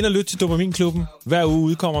 Ind og lyt til Dopaminklubben. Hver uge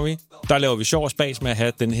udkommer vi. Der laver vi sjov og spas med at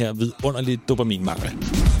have den her vidunderlige dopaminmangel.